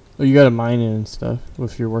though? Oh, you gotta mine it and stuff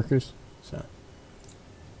with your workers. So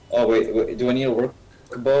Oh wait, do I need a work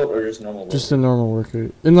boat or just normal boat? just a normal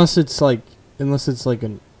worker, unless it's like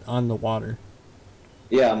an on the water.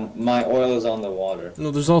 Yeah, my oil is on the water.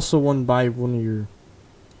 No, there's also one by one of your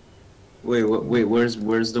Wait, where's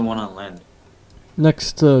the one on land?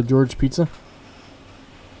 next to George Pizza.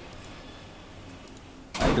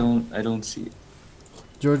 I don't see it.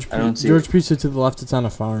 George I don't see George it. Pizza to the left. It's on a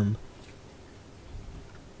farm.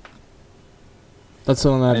 That's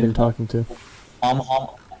the one that I've been And- talking to. I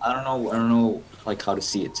don't know like how to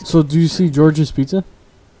see it. So do you see George's Pizza?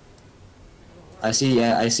 I see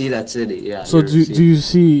that city. Yeah. So do you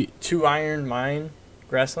see? Two iron mine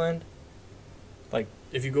grassland? Like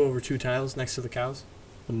if you go over 2 tiles next to the cows,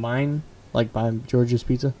 the mine, like by George's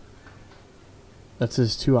Pizza, that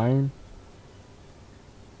says 2 iron.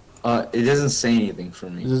 It doesn't say anything for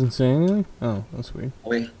It me. doesn't say anything. Oh, that's weird.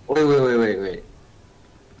 Wait.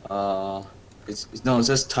 No, it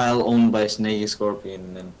says tile owned by Snake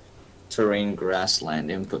Scorpion and terrain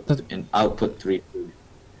grassland input and output 3.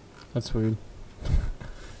 That's weird.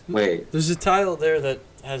 Wait. There's a tile there that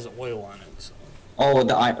has oil on it. So. Oh,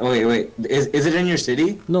 wait. Is it in your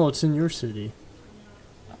city? No, it's in your city.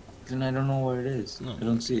 Then I don't know where it is. No. I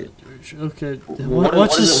don't see it. George, okay.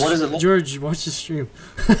 What does it look? George, watch the stream.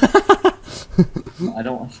 I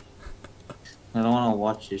don't want to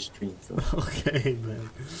watch your stream. So. Okay, man.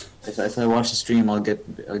 If I watch the stream, I'll get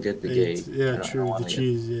the gay. Yeah, true. The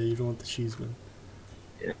cheese. Yeah, you don't want the cheese, man.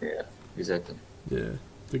 Yeah, exactly. Yeah.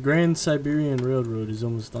 The Grand Siberian Railroad is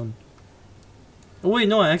almost done. Oh wait,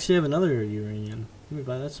 no, I actually have another uranium. Let me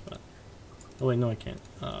buy that spot. Oh wait, no, I can't.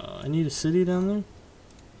 I need a city down there.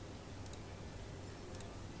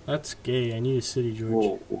 That's gay. I need a city, George.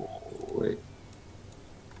 Whoa, wait.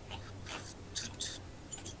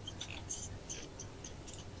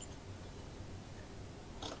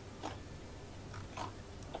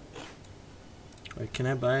 Wait, can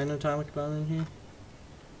I buy an atomic bomb in here?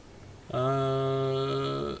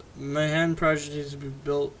 Manhattan Project needs to be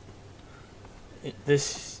built.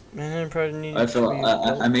 This Manhattan Project needs to be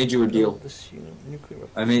built. I made you a deal. This unit, nuclear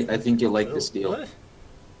I think you'll like this deal. What?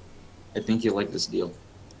 I think you'll like this deal.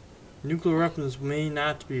 Nuclear weapons may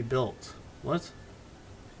not be built. What?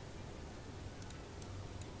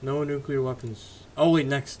 No nuclear weapons. Oh wait,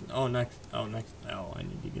 next. Oh, next. Oh, next. Oh, I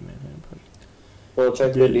need to get Manhattan Project. Well,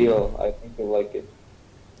 check the deal. I think you'll like it.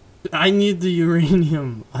 I need the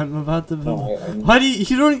uranium. I'm about to build. No, Why do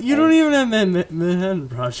you don't even have Manhattan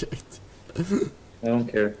Project? I don't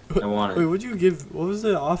care. I want Wait, it. what'd you give? What was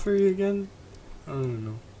the offer again? I don't even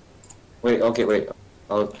know. Wait. Okay. Wait.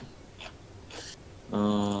 I'll.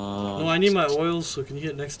 No, I need my oil. So can you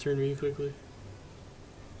hit next turn really quickly?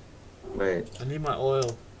 Wait. I need my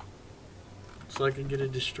oil, so I can get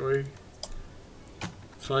it destroyed.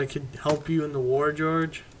 So I could help you in the war,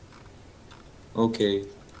 George. Okay.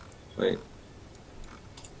 Wait.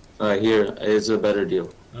 Alright, here is a better deal.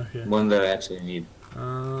 Okay. One that I actually need.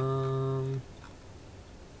 Modify.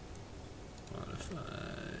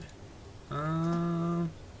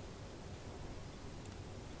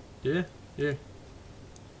 Yeah.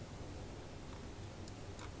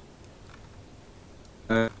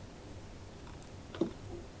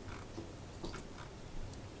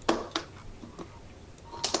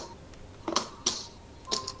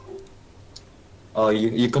 Oh,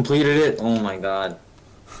 you completed it? Oh my god.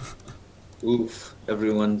 Oof.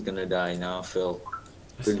 Everyone's gonna die now, Phil.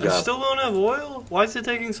 Good I job. still don't have oil? Why is it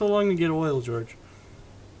taking so long to get oil, George?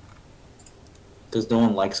 Because no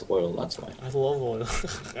one likes oil, that's why. I love oil.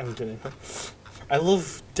 I'm kidding. I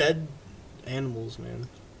love dead animals, man.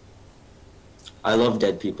 I love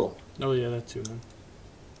dead people. Oh yeah, that too, man.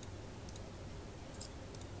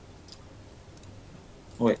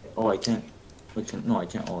 Wait, oh I can't. No, I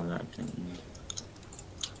can't. Oh no, I can't.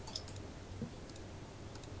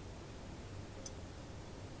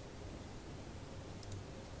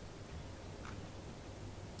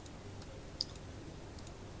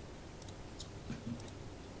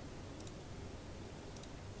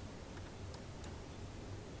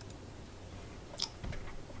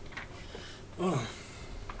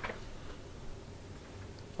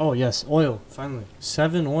 Oh yes, oil, finally.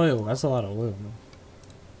 7 oil, that's a lot of oil, man.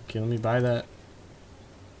 Okay, let me buy that.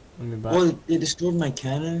 Let me buy Oh, they destroyed my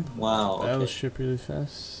cannon? Wow, that. Will okay. ship really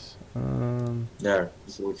fast. There,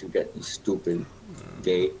 this is what you get, you stupid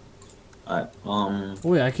gay. Alright, Oh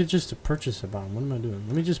wait, I could just purchase a bomb. What am I doing?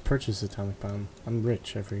 Let me just purchase atomic bomb. I'm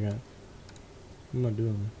rich, I forgot. What am I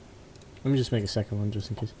doing? Let me just make a second one just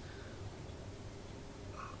in case.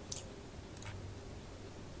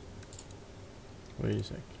 Wait a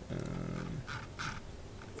sec.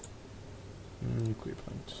 Nuclear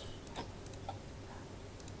plant.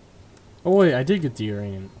 Oh wait, I did get the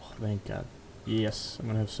uranium. Oh, thank God. Yes, I'm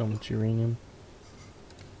gonna have so much uranium.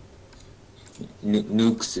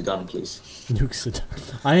 nuke Sudan, please. Nuke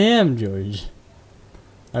Saddam. I am, George.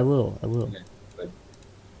 I will. Okay, good.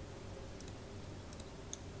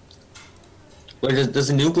 Wait, does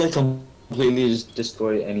a nuke like completely just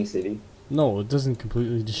destroy any city? No, it doesn't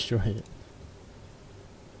completely destroy it.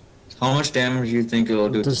 How much damage do you think it'll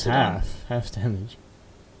do It to does Sudan? half damage.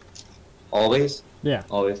 Always? Yeah.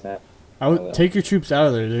 Always half. I would yeah. take your troops out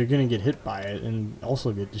of there. They're gonna get hit by it and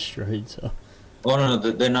also get destroyed. So. Oh no,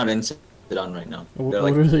 they're not in Sudan right now. What They're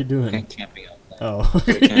like are they doing? camping outside. Oh,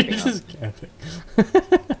 We're you're camping just camping.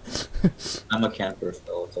 I'm a camper,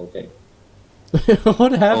 so it's okay.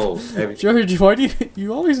 What happened? Oh, George, why do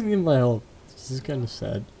you always need my help? This is kind of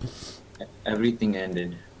sad. everything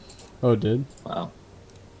ended. Oh, it did? Wow.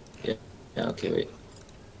 Yeah. Yeah. Okay. Wait.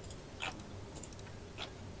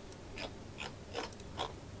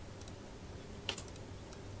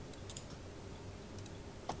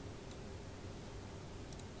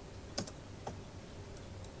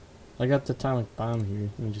 I got the atomic bomb here.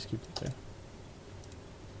 Let me just keep it there.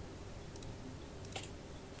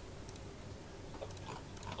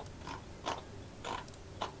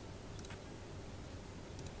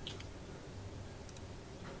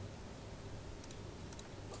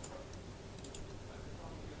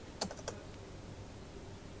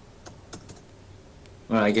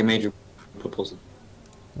 Alright, I get major proposal.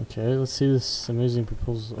 Okay, let's see this amazing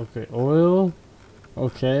proposal. Okay, oil.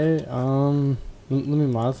 Okay, let me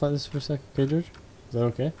modify this for a sec. Okay, George? Is that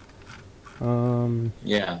okay?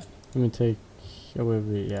 Yeah. Let me take. Oh,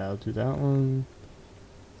 wait. Yeah, I'll do that one.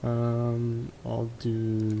 I'll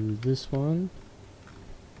do this one.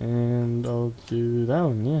 And I'll do that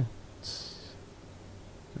one, yeah.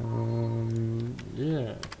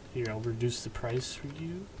 Yeah. Here, I'll reduce the price for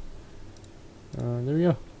you. There we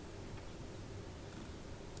go.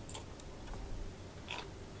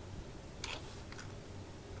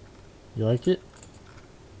 You like it?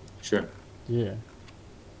 Sure. Yeah.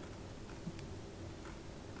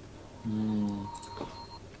 Mm.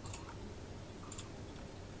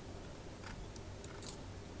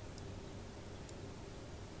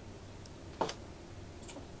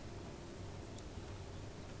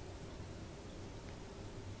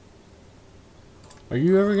 Are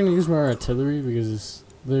you ever gonna use my artillery? Because it's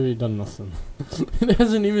literally done nothing. It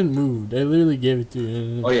hasn't even moved. I literally gave it to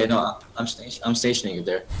you. Oh yeah, no, I'm stationing it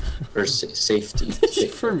there for safety.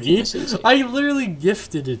 For me? I literally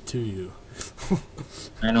gifted it to you.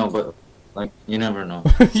 I know, but like you never know.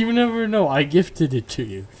 You never know. I gifted it to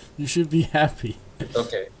you. You should be happy.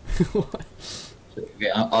 Okay.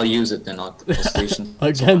 Okay, I'll use it then. I'll station someone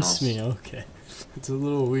Against else. me, okay. It's a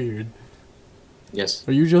little weird. Yes.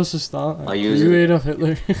 Are you Joseph Stalin? I'll Are use you it. Adolf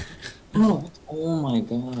Hitler? Oh my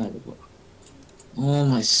god. Oh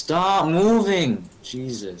my! Stop moving!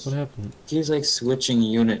 Jesus. What happened? He's like switching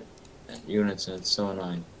units, and it's so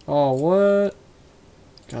annoying. Oh, what?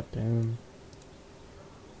 God damn.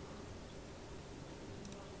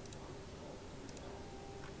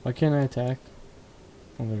 Why can't I attack?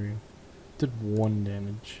 Oh, there we go. Did 1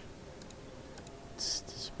 damage. It's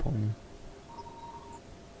disappointing.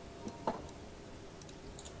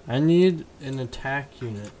 I need an attack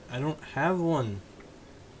unit. I don't have one.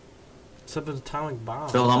 Except an atomic bomb.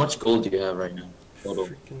 Phil, how much gold do you have right now? Total.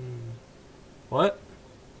 Freaking... What?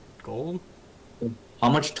 Gold? How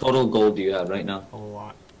much total gold do you have right now? A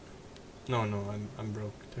lot. No, I'm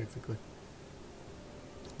broke, technically.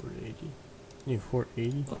 480. You need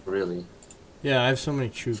 480? Oh, really? Yeah, I have so many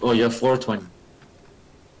troops. Oh, you have 420.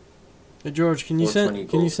 Hey George, can you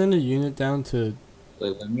send a unit down to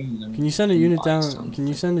Wait, let me Can you send a unit buy down? something. Can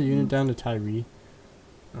you send a unit down to Tyree?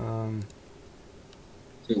 To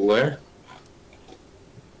where?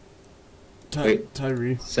 Wait.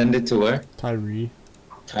 Tyree. Send it to where? Tyree.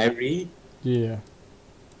 Tyree? Yeah.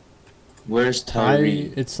 Where's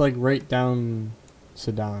Tyree? It's like right down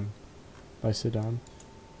Sedan. By Sedan.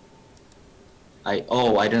 I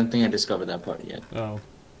don't think I discovered that part yet. Oh.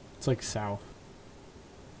 It's like south.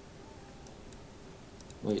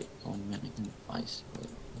 Wait, oh man, I can buy. Wait,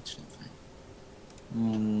 what should I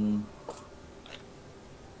find?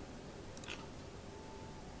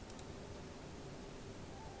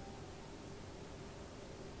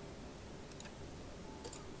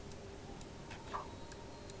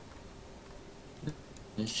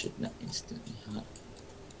 This should not instantly hot.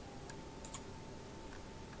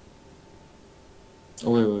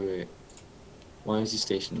 Oh wait. Why is he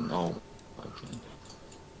stationing? Oh, okay.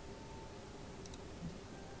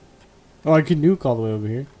 Oh, I could nuke all the way over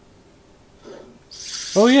here.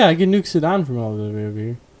 Oh yeah, I can nuke Sedan from all the way over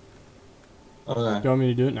here. Okay. Do you want me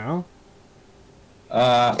to do it now?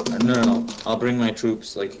 No. I'll bring my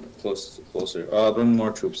troops like closer. I'll bring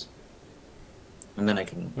more troops, and then I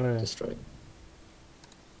can destroy it.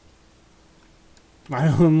 I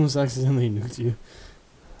almost accidentally nuked you.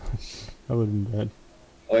 That would have been bad.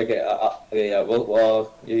 Okay. Okay. Yeah.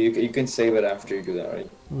 Well. You can save it after you do that, right?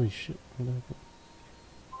 Holy shit! What happened?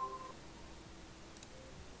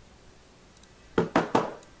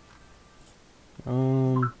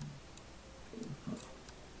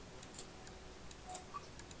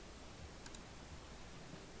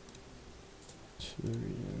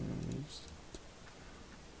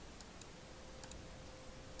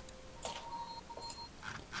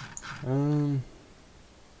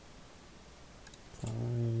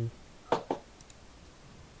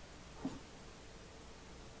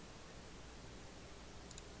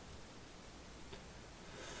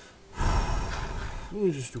 Let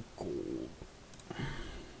me just do gold.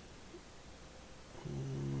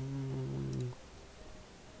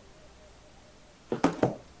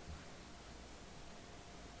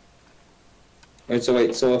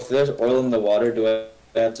 Wait, so if there's oil in the water, do I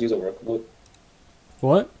have to use a workboat?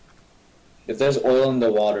 What? If there's oil in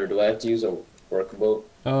the water, do I have to use a workboat?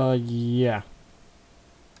 Yeah.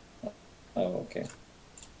 Oh, okay.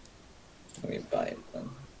 Let me buy it then.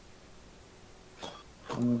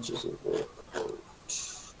 How much is a workboat?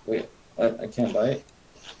 Wait, I can't buy it?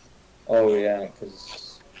 Oh, yeah,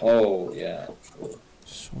 because... Oh, yeah, true.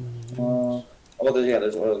 So many Oh,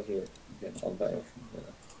 there's oil here. Okay, I'll buy it from here.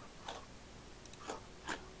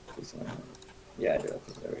 Yeah, I do.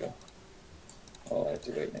 Okay, there we go. Oh, I have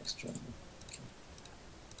to wait next turn.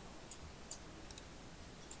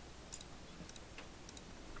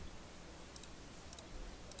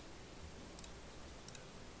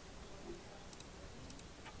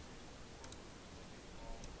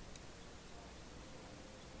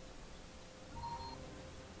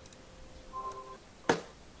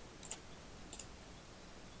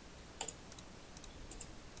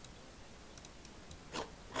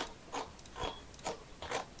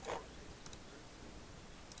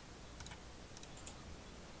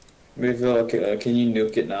 Maybe okay, can you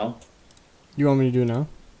nuke it now? You want me to do it now?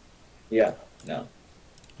 Yeah, no.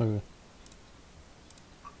 Okay.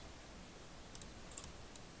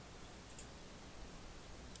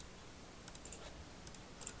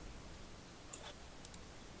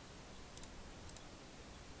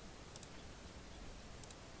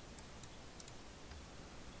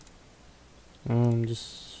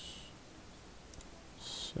 Just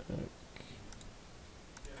sec.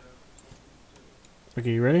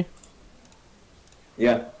 Okay, you ready?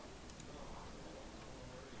 Yeah.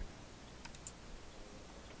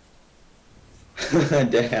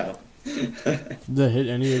 Damn. Did that hit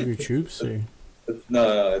any of your troops or?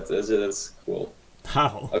 No, it's cool.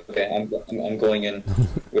 How? Okay, I'm going in.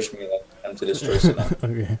 Wish me luck. I'm to destroy Saddam.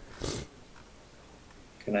 Okay.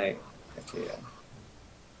 Can I? Okay, yeah.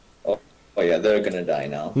 Oh yeah, they're gonna die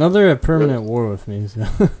now. Now they're at permanent war with me, so.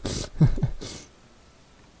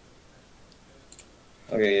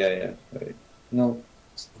 Okay, yeah. Wait. No.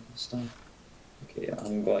 Stop. Okay, yeah,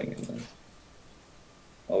 I'm going in then.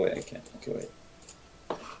 Oh wait, I can't. Okay, wait.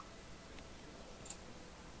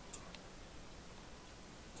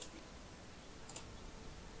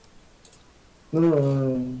 No,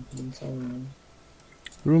 I'm sorry.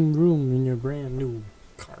 Room in your brand new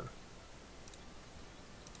car.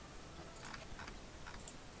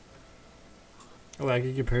 Oh, I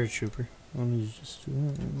could get paratrooper. Let me just do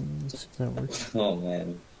that. Let's see if that works. Oh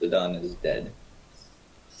man, Saddam is dead.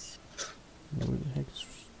 Where the heck is...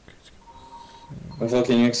 Well,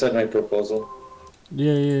 can you accept my proposal?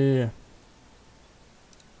 Yeah.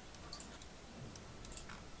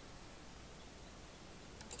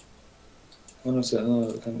 Oh no, sir,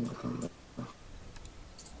 no, come.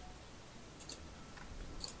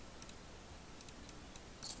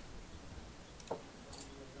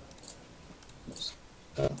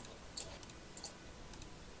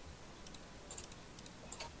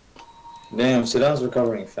 Damn, Saddam's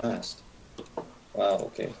recovering fast. Wow,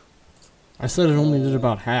 okay. I said it only did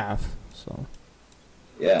about half, so.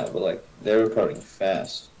 Yeah, but like, they're recovering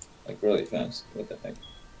fast. Like, really fast. What the heck?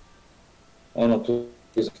 Oh no, please.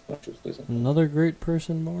 Another great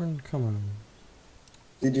person born? Come on.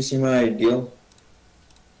 Did you see my ideal?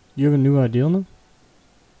 You have a new ideal now?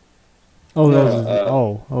 Oh, No, that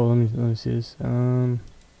was, let me see this. I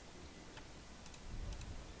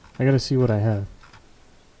gotta see what I have.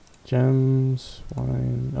 Gems,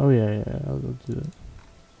 wine. Oh yeah, I'll do that.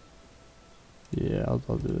 Yeah,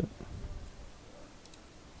 I'll do it.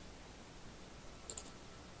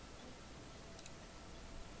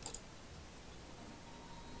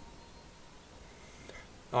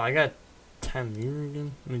 Oh, I got 10 mirror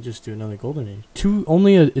again. Let me just do another golden age.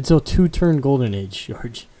 It's a 2-turn golden age,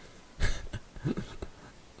 George.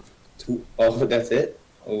 Oh, that's it?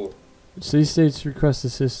 Oh. City states request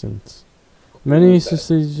assistance. Many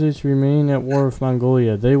city states remain at war with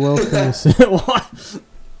Mongolia. They welcome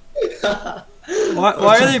What?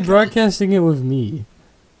 Why are they broadcasting it with me?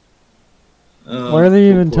 Why are they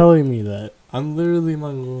even telling me that? I'm literally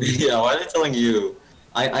Mongolian. Yeah, why are they telling you?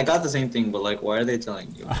 I got the same thing, but like, why are they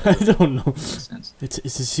telling you? I don't know. Makes sense.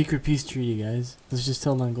 It's a secret peace treaty, guys. Let's just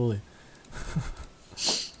tell Mongolia.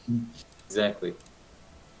 Exactly.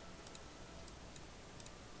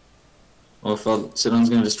 Well, Saddam's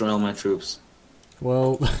gonna destroy all my troops.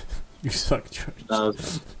 Well, you suck, George.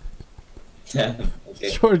 Yeah,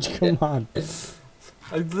 okay. George, come on.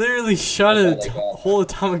 I literally shot a whole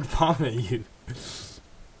atomic bomb at you.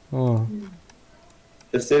 Oh.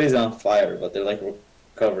 The city's on fire, but they're like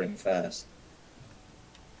recovering fast.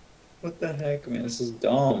 What the heck, man? This is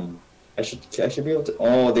dumb. I should be able to.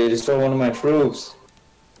 Oh, they destroyed one of my troops.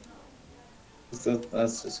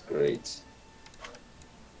 That's just great.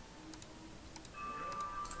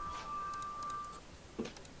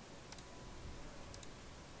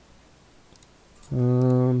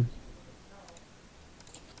 Um.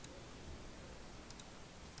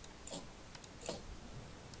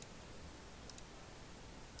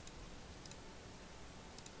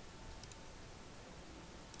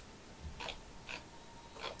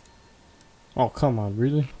 Oh, come on,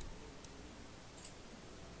 really?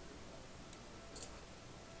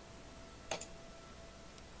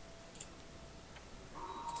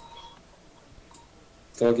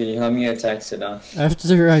 So can you help me attack Saddam?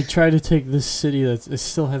 After I try to take this city that I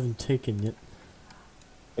still haven't taken yet.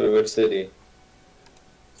 Wait, which city?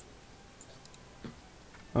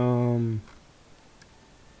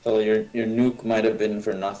 So your nuke might have been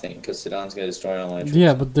for nothing because Saddam's gonna destroy all my troops.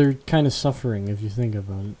 Yeah, but they're kind of suffering if you think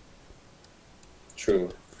about it.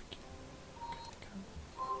 True.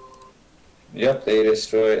 Yep, they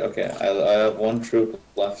destroyed. Okay, I have one troop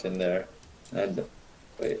left in there. And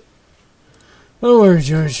wait. Don't worry,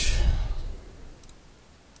 George.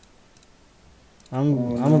 Oh,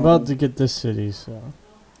 I'm no. about to get this city, so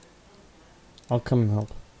I'll come and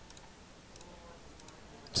help.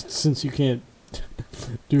 Since you can't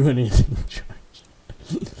do anything,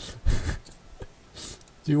 George.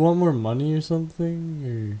 Do you want more money or something,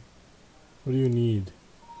 or what do you need?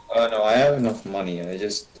 Oh no, I have enough money. I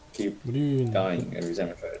just keep What do you dying every time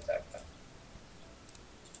I try to attack them.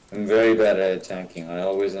 I'm very bad at attacking. I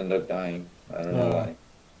always end up dying. I don't know why.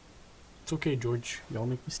 It's okay, George. We all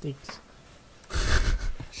make mistakes.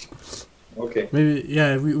 Okay. Maybe,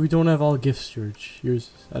 yeah. We don't have all gifts, George. Yours,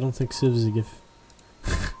 I don't think Civ is a gift.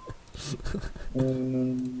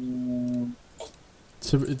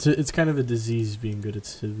 So it's kind of a disease being good at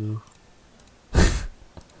Civ, though.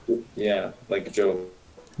 Yeah, like Joe.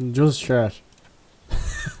 Joe's trash.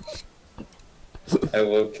 I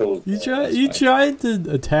will kill. You tried to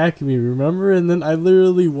attack me, remember? And then I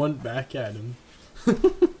literally went back at him.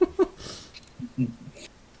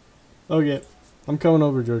 Okay, I'm coming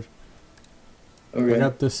over, George. Okay. I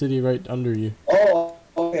got the city right under you. Oh,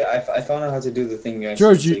 okay. I found out how to do the thing.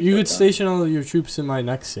 George, you could station all of your troops in my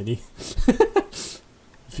next city.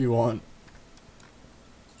 If you want.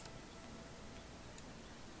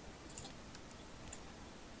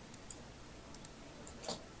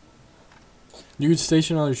 You could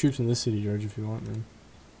station all your troops in this city, George, if you want, man.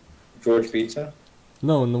 George Pizza?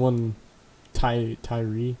 No, in the one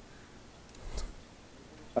Tyree.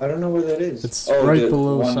 I don't know where that is. It's right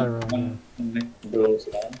below one, Siron. one below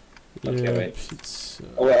Siron. Okay, Yeah, wait. it's,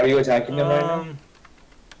 Oh, wait, are you attacking them right now?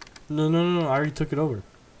 No, I already took it over.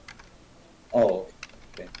 Oh,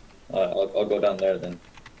 okay. I'll go down there then.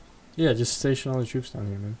 Yeah, just station all the troops down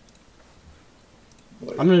here, man.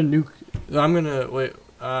 Wait. I'm gonna nuke. I'm gonna wait.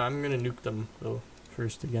 I'm gonna nuke them though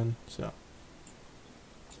first again. So.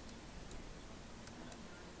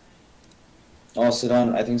 Oh,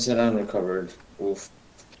 Sedan. I think Sedan recovered. Oof.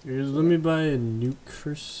 Here, let me buy a nuke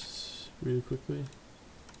first, really quickly.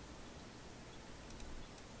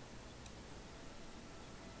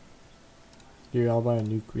 Here, I'll buy a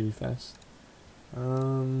nuke really fast.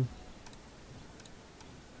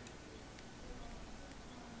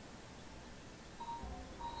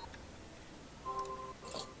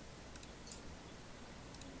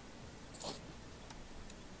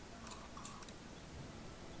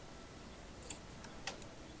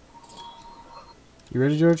 You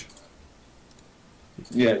ready, George?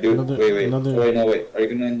 Yeah, dude. Another- wait. another- Wait, no, wait. Are you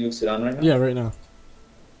gonna nuke Sedan right now? Yeah, right now.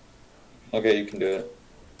 Okay, you can do it.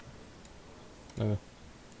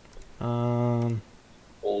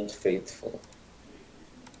 Old Faithful.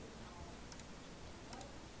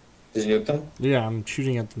 Did you nuke them? Yeah, I'm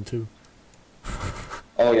shooting at them too.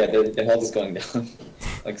 Oh yeah, the health is going down.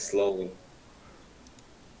 Like slowly.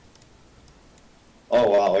 Oh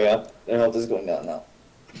wow, yeah. Their health is going down now.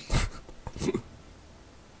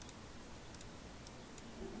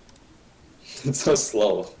 It's so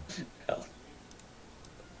slow.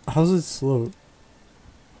 How's it slow?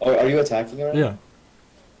 Oh, are you attacking it right Yeah. now?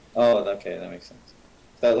 Oh, okay, that makes sense.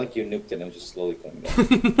 That like you nuked it and it was just slowly going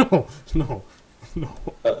down. No.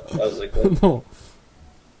 I was like, what? No.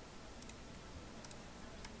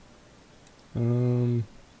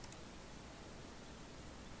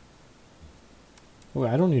 Wait,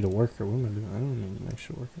 I don't need a worker. What am I doing? I don't need an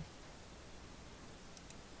extra worker.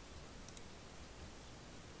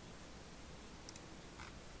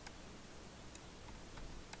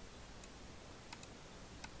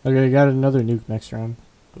 Okay, I got another nuke next round,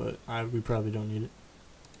 but we probably don't need it.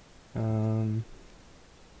 Um,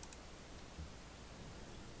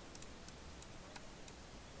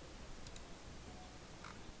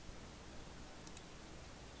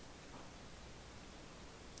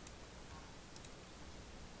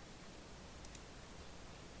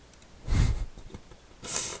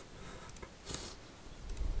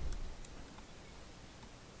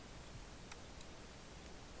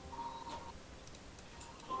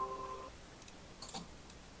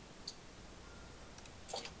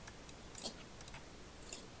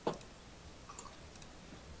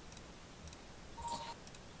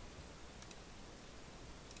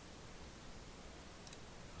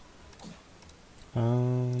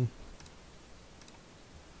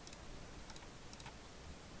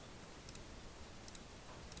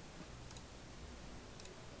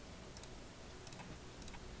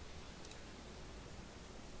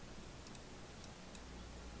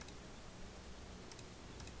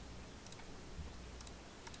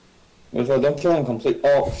 If I don't kill him complete.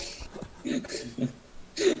 Oh.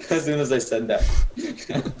 As soon as I said that.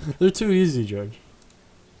 they're too easy, George.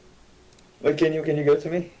 Wait, can you go to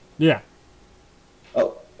me? Yeah.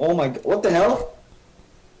 Oh my god, what the hell?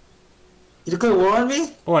 You declared war on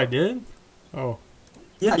me? Oh, I did? Oh.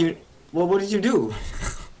 Yeah, what did you do?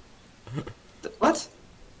 What?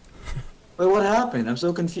 Wait, what happened? I'm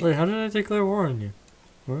so confused. Wait, how did I declare war on you?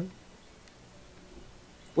 What?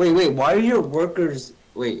 Wait, why are your workers...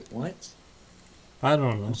 Wait, what? I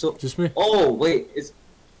don't know. I'm so... Just me. Oh, wait, is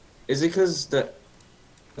it because the...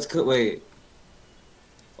 Wait.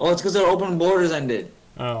 Oh, it's because our open borders ended.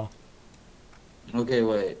 Oh. Okay,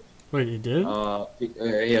 wait. Wait, you did?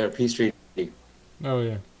 Yeah, peace treaty. Oh,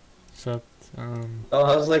 yeah. Except, Oh,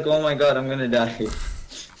 I was like, oh my god, I'm gonna die.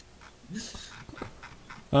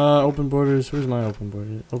 open borders. Where's my open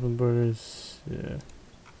borders? Open borders. Yeah.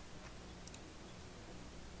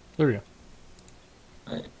 There we go.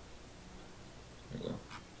 Alright. There we go.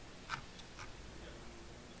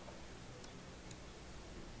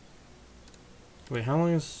 Wait, how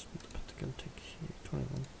long is it gonna take?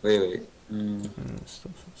 21. Wait.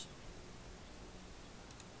 Still fast.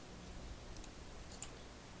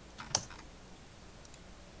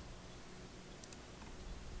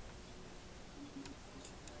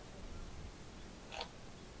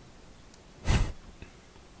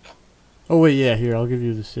 Oh wait, yeah. Here, I'll give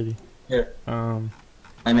you the city. Here. I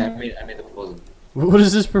made the proposal. What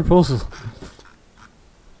is this proposal?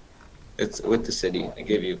 It's with the city. I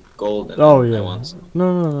gave you gold and Oh I yeah. want some.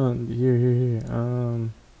 No. Here.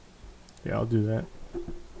 Yeah, I'll do that.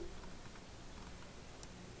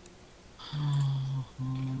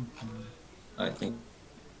 I think.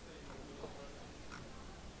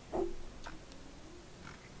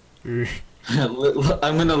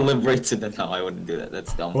 I'm gonna liberate Sudan now. I wouldn't do that.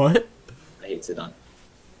 That's dumb. What? I hate Sudan.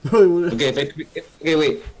 Wait, what? Okay, okay,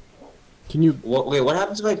 wait. Can you? Wait, what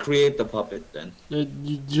happens if I create the puppet then?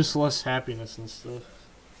 You just less happiness and stuff.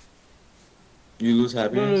 You lose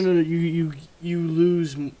happiness? No. You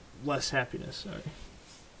lose less happiness. Sorry.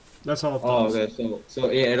 That's all it does. Oh, okay.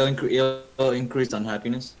 So yeah, it'll increase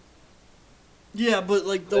unhappiness. Yeah, but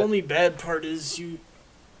like the only bad part is you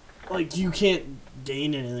can't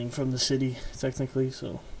gain anything from the city technically.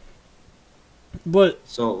 So. But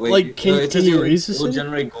so wait, like, can you raise the it'll city?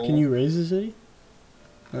 generate gold. Can you raise the city?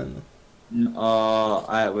 I don't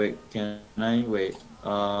know. Can I wait?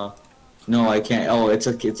 No, I can't. Oh, it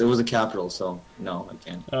was a capital, so no, I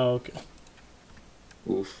can't. Oh, okay.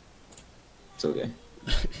 Oof. It's okay.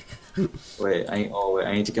 wait, I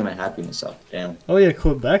need to get my happiness up. Damn. Oh yeah,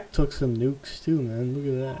 Quebec took some nukes too, man. Look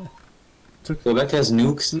at that. Quebec has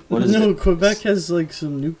nukes? What is no, it? Quebec has like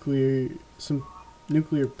some nuclear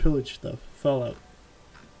pillage stuff. Fallout.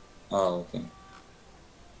 Oh, okay.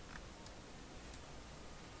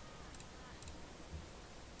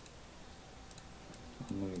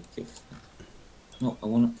 I'm gonna give... No, I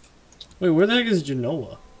wanna... Wait, where the heck is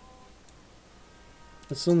Genoa?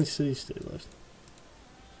 That's the only city-state left.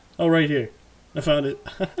 Oh, right here. I found it.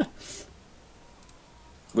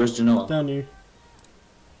 Where's Genoa? Down here.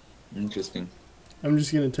 Interesting. I'm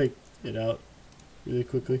just gonna take it out really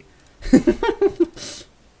quickly.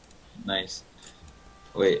 Nice.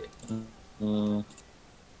 Wait.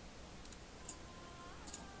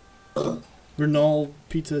 Renault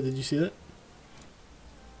Pizza, did you see that?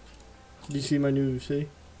 Did you see my new city?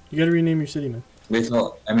 You gotta rename your city, man. Wait,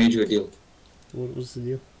 no, I made you a deal. What was the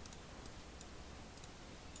deal?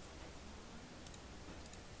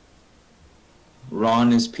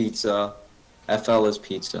 Ron is pizza. FL is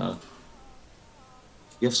pizza.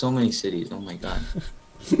 You have so many cities. Oh my god.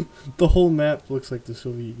 The whole map looks like the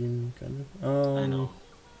Soviet Union, kind of. I know.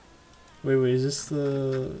 Wait, is this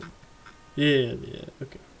the... Yeah,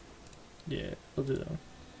 okay. Yeah, I'll do that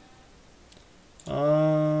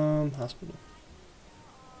one. Hospital.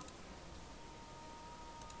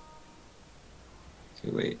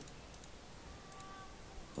 Okay, wait.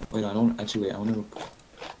 Wait, I don't actually wait. I want to.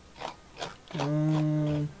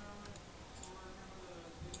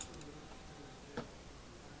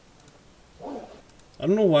 I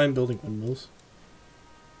don't know why I'm building windmills.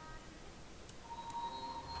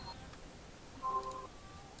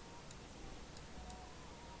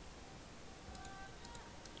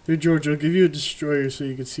 Here, George, I'll give you a destroyer so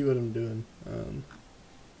you can see what I'm doing. Can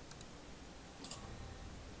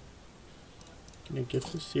I get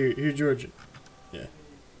this? Here, George. Yeah.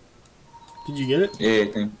 Did you get it? Yeah,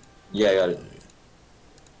 yeah, I got it.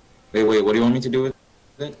 Wait, what do you want me to do with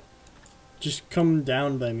it? Just come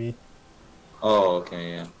down by me. Oh,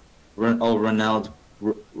 okay, yeah. Ronald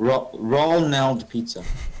Pizza.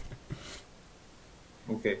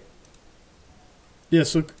 Okay. Yeah,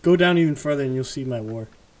 so go down even further and you'll see my war.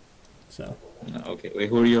 So. No, okay, wait,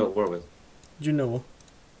 who are you at war with? Genoa.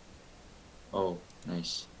 Oh,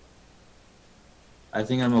 nice. I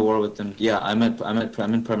think I'm at war with them. Yeah, I'm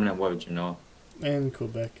in permanent war with Genoa. And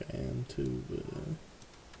Quebec I am too, but...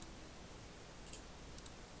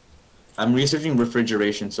 I'm researching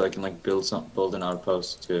refrigeration so I can like build an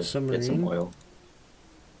outpost to get Submarine? some oil.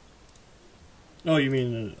 Oh, you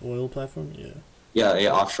mean an oil platform? Yeah.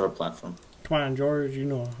 Yeah, offshore platform. Come on, George, you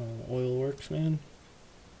know how oil works, man.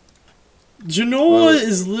 Genoa Well,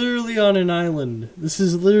 is literally on an island. This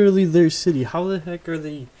is literally their city. How the heck are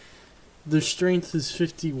they... Their strength is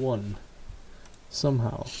 51.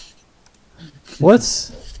 Somehow.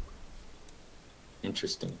 What?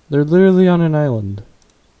 Interesting. They're literally on an island.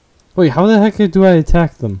 Wait, how the heck do I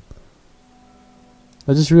attack them?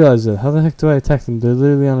 I just realized that. How the heck do I attack them? They're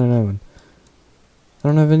literally on an island. I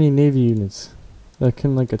don't have any navy units that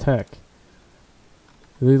can, like, attack.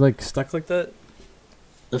 Are they, like, stuck like that?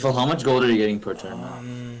 Phil, how much gold are you getting per turn now?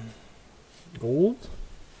 Gold?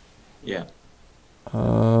 Yeah.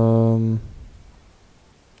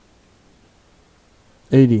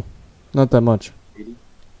 80. Not that much. 80?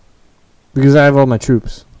 Because I have all my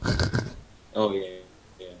troops. Oh, yeah.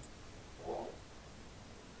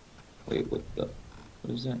 Wait, what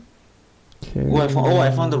is that? Okay. Oh, I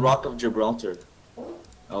found the Rock of Gibraltar.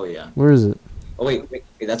 Oh, yeah. Where is it? Oh, wait,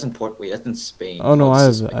 that's in that's in Spain. Oh no, this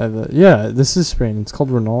is I Spain. have a, yeah, this is Spain. It's called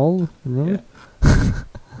Ronald. Remember? That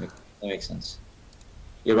makes sense.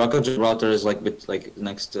 Yeah, Rock of Gibraltar is like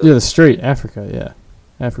next to. Yeah, the Strait, Africa. Yeah,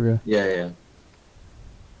 Africa. Yeah.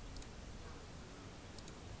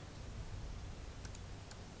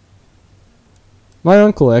 My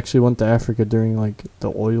uncle actually went to Africa during like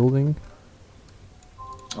the oil thing.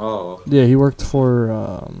 Oh. Yeah, he worked for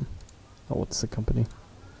what's the company?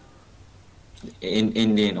 In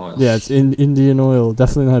Indian Oil. Yeah, it's in Indian Oil.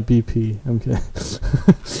 Definitely not BP. I'm kidding.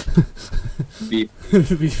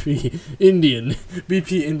 BP Indian.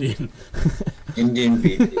 BP Indian. Indian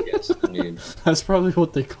BP, yes, indeed. That's probably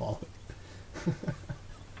what they call it.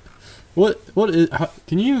 What is?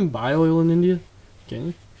 Can you even buy oil in India? Can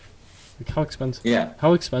you? Like how expensive? Yeah.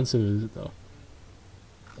 How expensive is it though?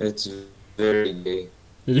 It's very gay.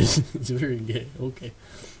 It is. It's very gay. Okay.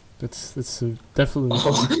 That's definitely.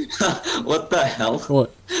 Oh, what the hell?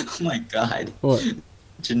 What? Oh my god. What?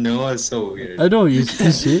 Genoa is so weird. I know you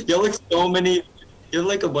see it. You have like so many. You have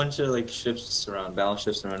like a bunch of like battleships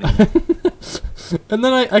surrounding. And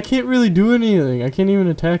then I can't really do anything. I can't even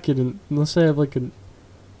attack it unless I have like a.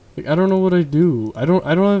 Like I don't know what I do. I don't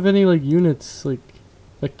have any like units like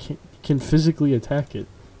that can physically attack it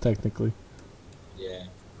technically. Yeah.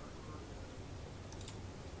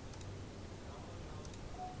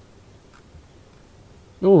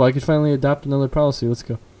 Oh, I could finally adopt another policy. Let's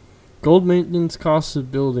go. Gold maintenance costs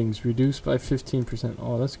of buildings reduced by 15%.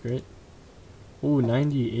 Oh, that's great. Oh,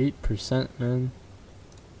 98%, man.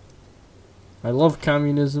 I love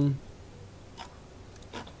communism.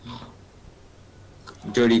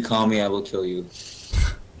 Dirty commie, I will kill you.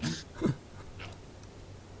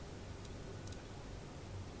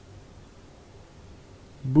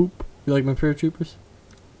 Boop. You like my paratroopers?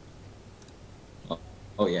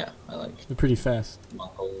 Oh yeah, I like They're pretty fast.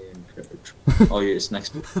 Mongolian paratroopers. Oh yeah,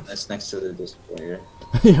 that's next to the destroyer.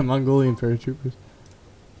 Yeah, Mongolian paratroopers.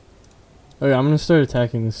 Okay, I'm gonna start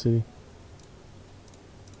attacking this city.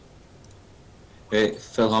 Wait,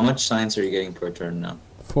 Phil, how much science are you getting per turn now?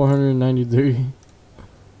 493.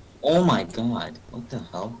 Oh my god, what the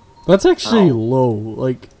hell? That's actually How? low.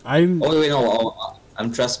 Like, I'm... Oh wait, no,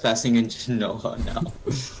 I'm trespassing in Genoa now.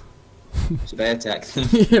 Should I attack them?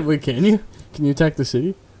 Yeah, wait, can you? Can you attack the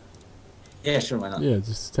city? Yeah, sure, why not? Yeah,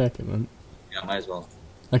 just attack it, man. Yeah, might as well.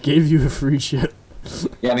 I gave you a free ship.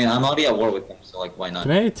 Yeah, I mean, I'm already at war with them, so like, why not?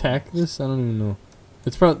 Can I attack this? I don't even know.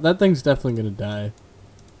 It's probably that thing's definitely gonna die.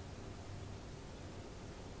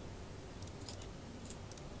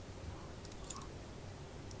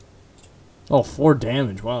 Oh, 4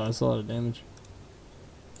 damage. Wow, that's a lot of damage.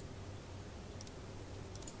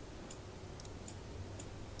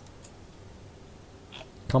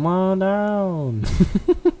 Come on down.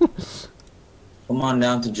 Come on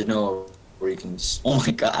down to Genoa, where you can. Oh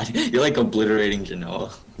my God, you're like obliterating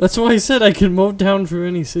Genoa. That's why I said I can move down for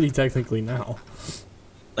any city technically now.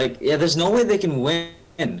 Like, yeah, there's no way they can win.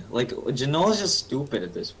 Like, Genoa's just stupid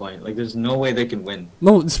at this point. Like, there's no way they can win.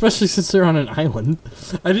 No, especially since they're on an island.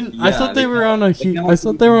 I didn't. I Yeah, thought they they were can't- on a they huge. can't I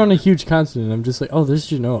thought they were on a huge continent. I'm just like, oh, there's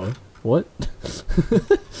Genoa. What?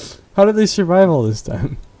 How did they survive all this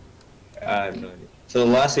time? I have no idea. So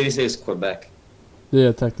the last city is Quebec.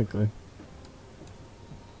 Yeah, technically.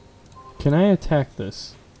 Can I attack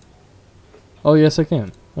this? Oh, yes, I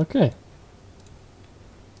can. Okay.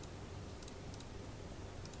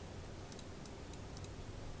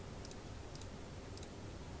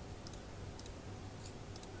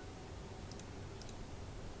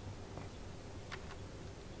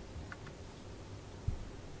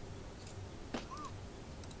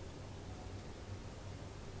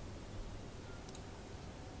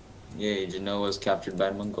 Yay, Genoa was captured by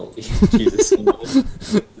Mongolia. Jesus.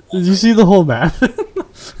 Did you see the whole map?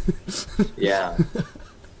 Yeah.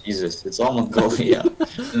 Jesus, it's all Mongolia.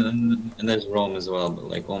 And there's Rome as well, but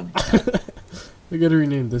like, oh my God. I gotta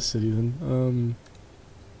rename this city then.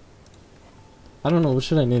 I don't know. What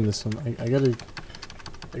should I name this one? I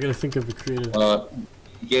gotta think of a creative.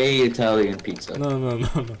 Yay, Italian pizza. No.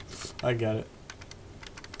 I got it.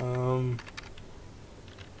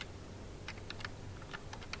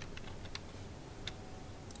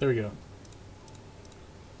 There we go.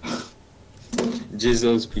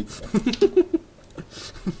 Jizzo's pizza.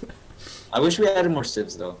 I wish we added more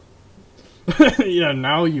civs though. Yeah,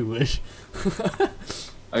 now you wish.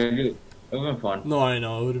 I do. It would have been fun. No, I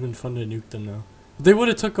know. It would have been fun to nuke them now. They would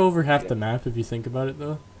have took over half the map if you think about it,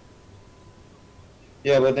 though.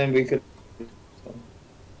 Yeah, but then we could.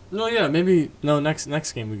 No, yeah, maybe. No, next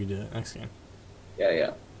game we could do it. Next game.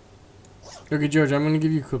 Yeah. Okay, George, I'm gonna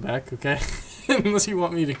give you Quebec, okay? Unless you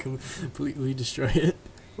want me to completely destroy it.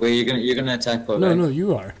 Wait, you're gonna attack Quebec? No,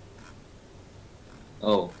 you are.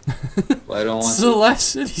 Oh. Well, I don't want It's to. the last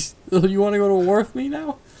city. So you want to go to war with me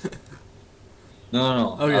now?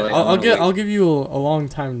 No. Okay, I'll give you a long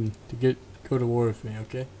time to go to war with me,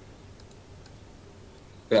 okay?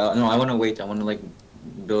 Yeah, no, I want to wait. I want to like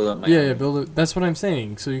build up my. Yeah, build it. That's what I'm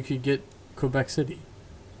saying. So you could get Quebec City.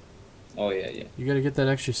 Oh yeah. You gotta get that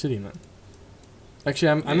extra city, man.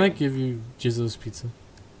 Actually, I might give you Jizzo's pizza.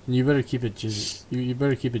 And you better keep it You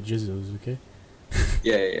better keep it Jizzo's, okay?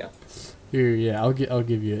 Yeah. Here, yeah, I'll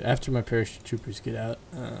give you it after my parachute troopers get out.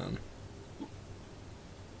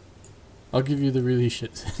 I'll give you the really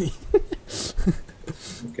shit city.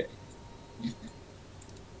 Okay.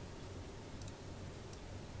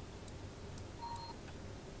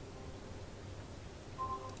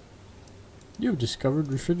 You've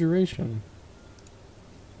discovered refrigeration.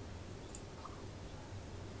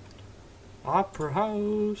 Opera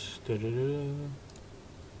house. Da-da-da.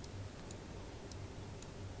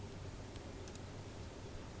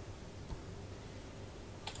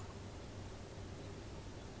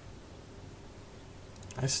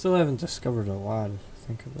 I still haven't discovered a lot, if I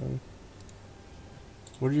think about it.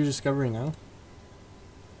 What are you discovering now?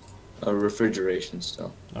 Refrigeration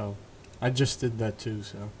still. Oh. I just did that too,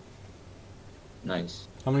 so. Nice.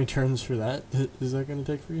 How many turns for that is that going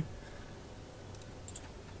to take for you?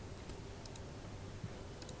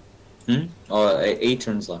 Oh, 8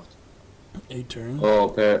 turns left. 8 turns?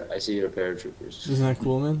 Oh, I see your paratroopers. Isn't that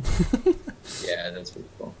cool, man? Yeah, that's pretty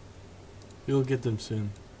cool. You'll get them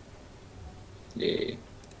soon. Yeah.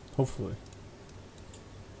 Hopefully.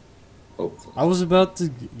 Hopefully. I was about to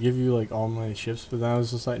give you like all my ships, but then I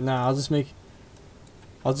was just like, nah, I'll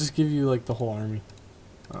just give you like the whole army.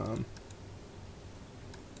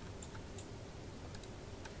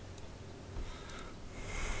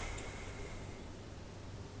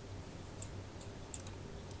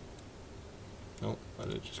 Nope, why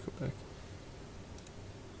did it just go back?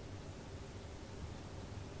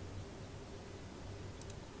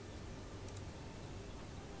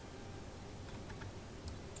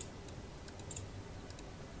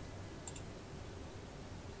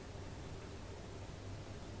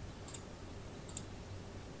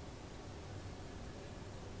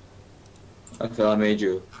 I thought I made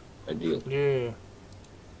you a deal. Yeah.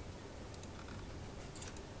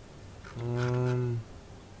 Um.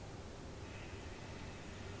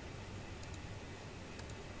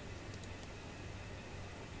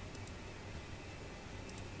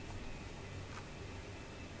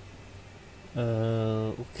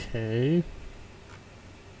 Okay.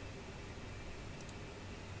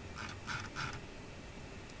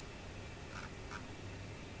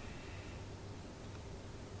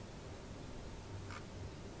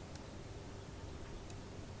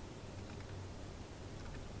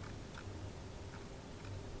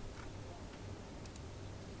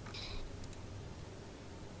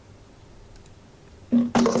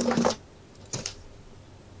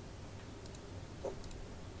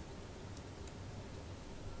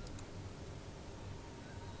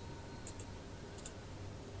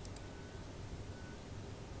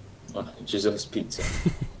 Jesus Pizza.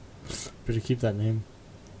 Better keep that name.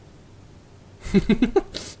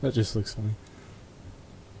 That just looks funny.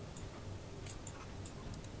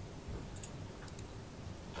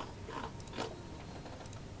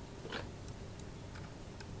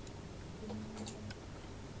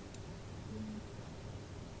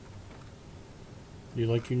 You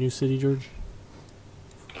like your new city, George?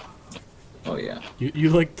 Oh yeah. You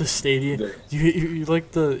like the stadium? Very. You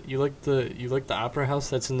like the opera house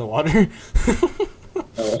that's in the water?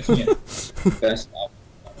 Oh yeah. Best.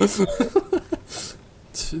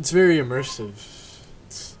 It's very immersive.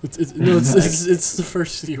 It's the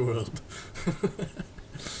first city world.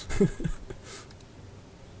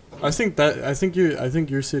 I think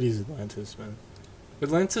your city's Atlantis, man.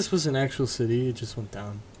 Atlantis was an actual city. It just went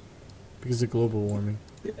down because of global warming.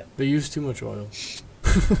 Yeah. They used too much oil.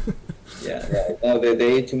 Yeah. No,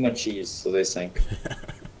 they ate too much cheese, so they sank.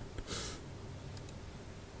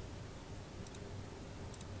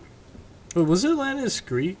 But was Atlantis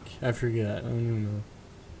Greek? I forget. I don't even know.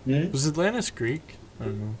 Hmm? Was Atlantis Greek? I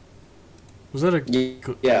don't know. Was that a?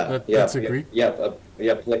 Yeah. That's a Greek. Yeah.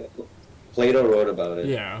 Plato wrote about it.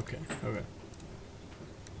 Yeah. Okay. Okay.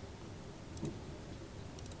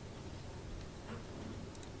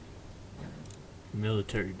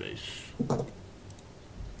 Military base.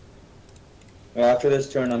 Well, after this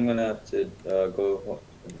turn, I'm gonna have to go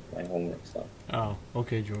my homework stuff. Oh,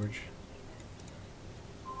 okay, George.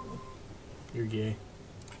 You're gay.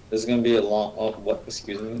 This is gonna be a long. Oh, what?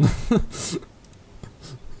 Excuse me.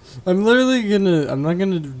 I'm not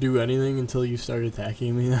gonna do anything until you start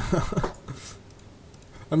attacking me now.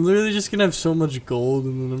 I'm literally just gonna have so much gold,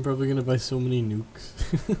 and then I'm probably gonna buy so many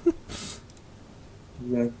nukes.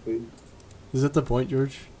 Exactly. Is that the point,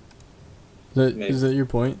 George? Is Maybe. that your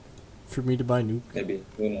point? For me to buy nukes? Maybe.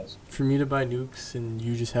 Who knows? For me to buy nukes, and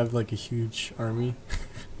you just have like a huge army?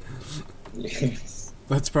 Yes.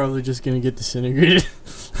 That's probably just gonna get disintegrated.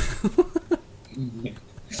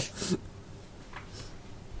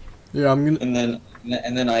 Yeah, I'm gonna.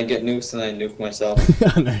 And then I get nukes and I nuke myself.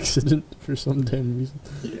 On accident for some damn reason.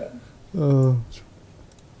 Yeah.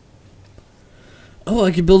 Oh,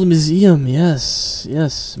 I could build a museum. Yes,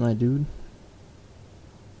 my dude.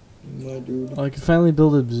 My dude. Oh, I could finally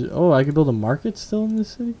build a. Oh, I could build a market still in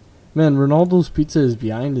this city. Man, Ronaldo's Pizza is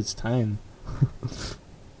behind its time.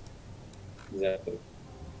 Exactly.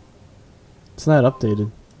 It's not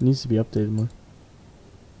updated. It needs to be updated more.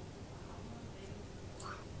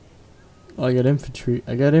 Oh, I got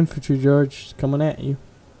infantry. George. Coming at you.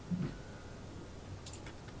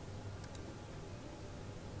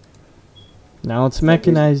 Now it's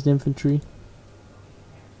mechanized infantry.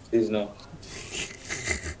 Please no.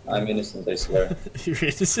 I'm innocent, I swear. You're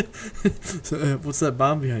innocent? So, what's that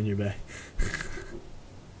bomb behind your back?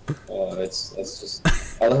 Oh, that's just.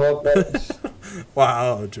 How the hell that?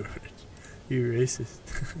 Wow, George. You're racist.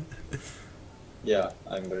 Yeah,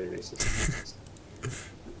 I'm very racist.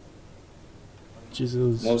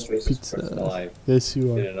 Jesus. Most racist Pizza. person alive. Yes, you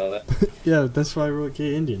You are. didn't know that? Yeah, that's why I wrote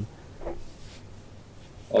gay Indian.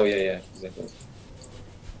 Oh yeah, exactly.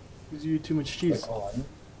 Because you eat too much cheese. Like, oh,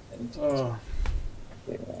 I need to. Oh.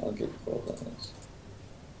 Okay, well, I'll get gold on this.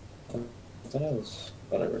 I thought I was.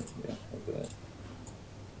 Whatever. Yeah, I'll do that.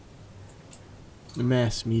 The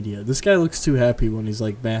mass media. This guy looks too happy when he's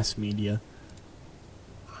like mass media.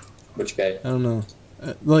 Which guy? I don't know.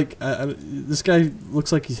 This guy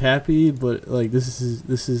looks like he's happy, but like this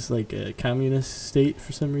is like a communist state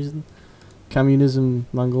for some reason. Communism,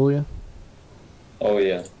 Mongolia. Oh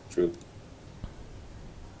yeah, true.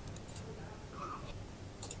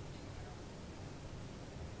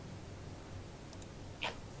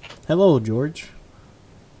 Hello, George.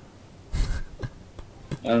 I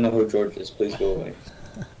don't know who George is. Please go away.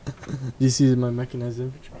 Do you see my mechanized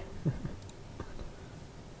infantry?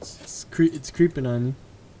 It's creeping on you.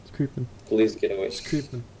 It's creeping. Please get away. It's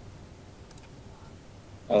creeping.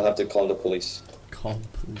 I'll have to call the police. Call the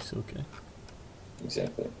police, okay.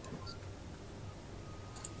 Exactly.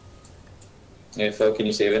 Hey Phil, can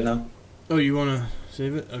you save it now? Oh, you wanna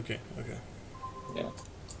save it? Okay, okay. Yeah.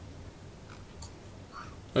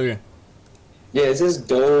 Okay. Yeah, it says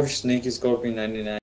Doge Snake Scorpion 99.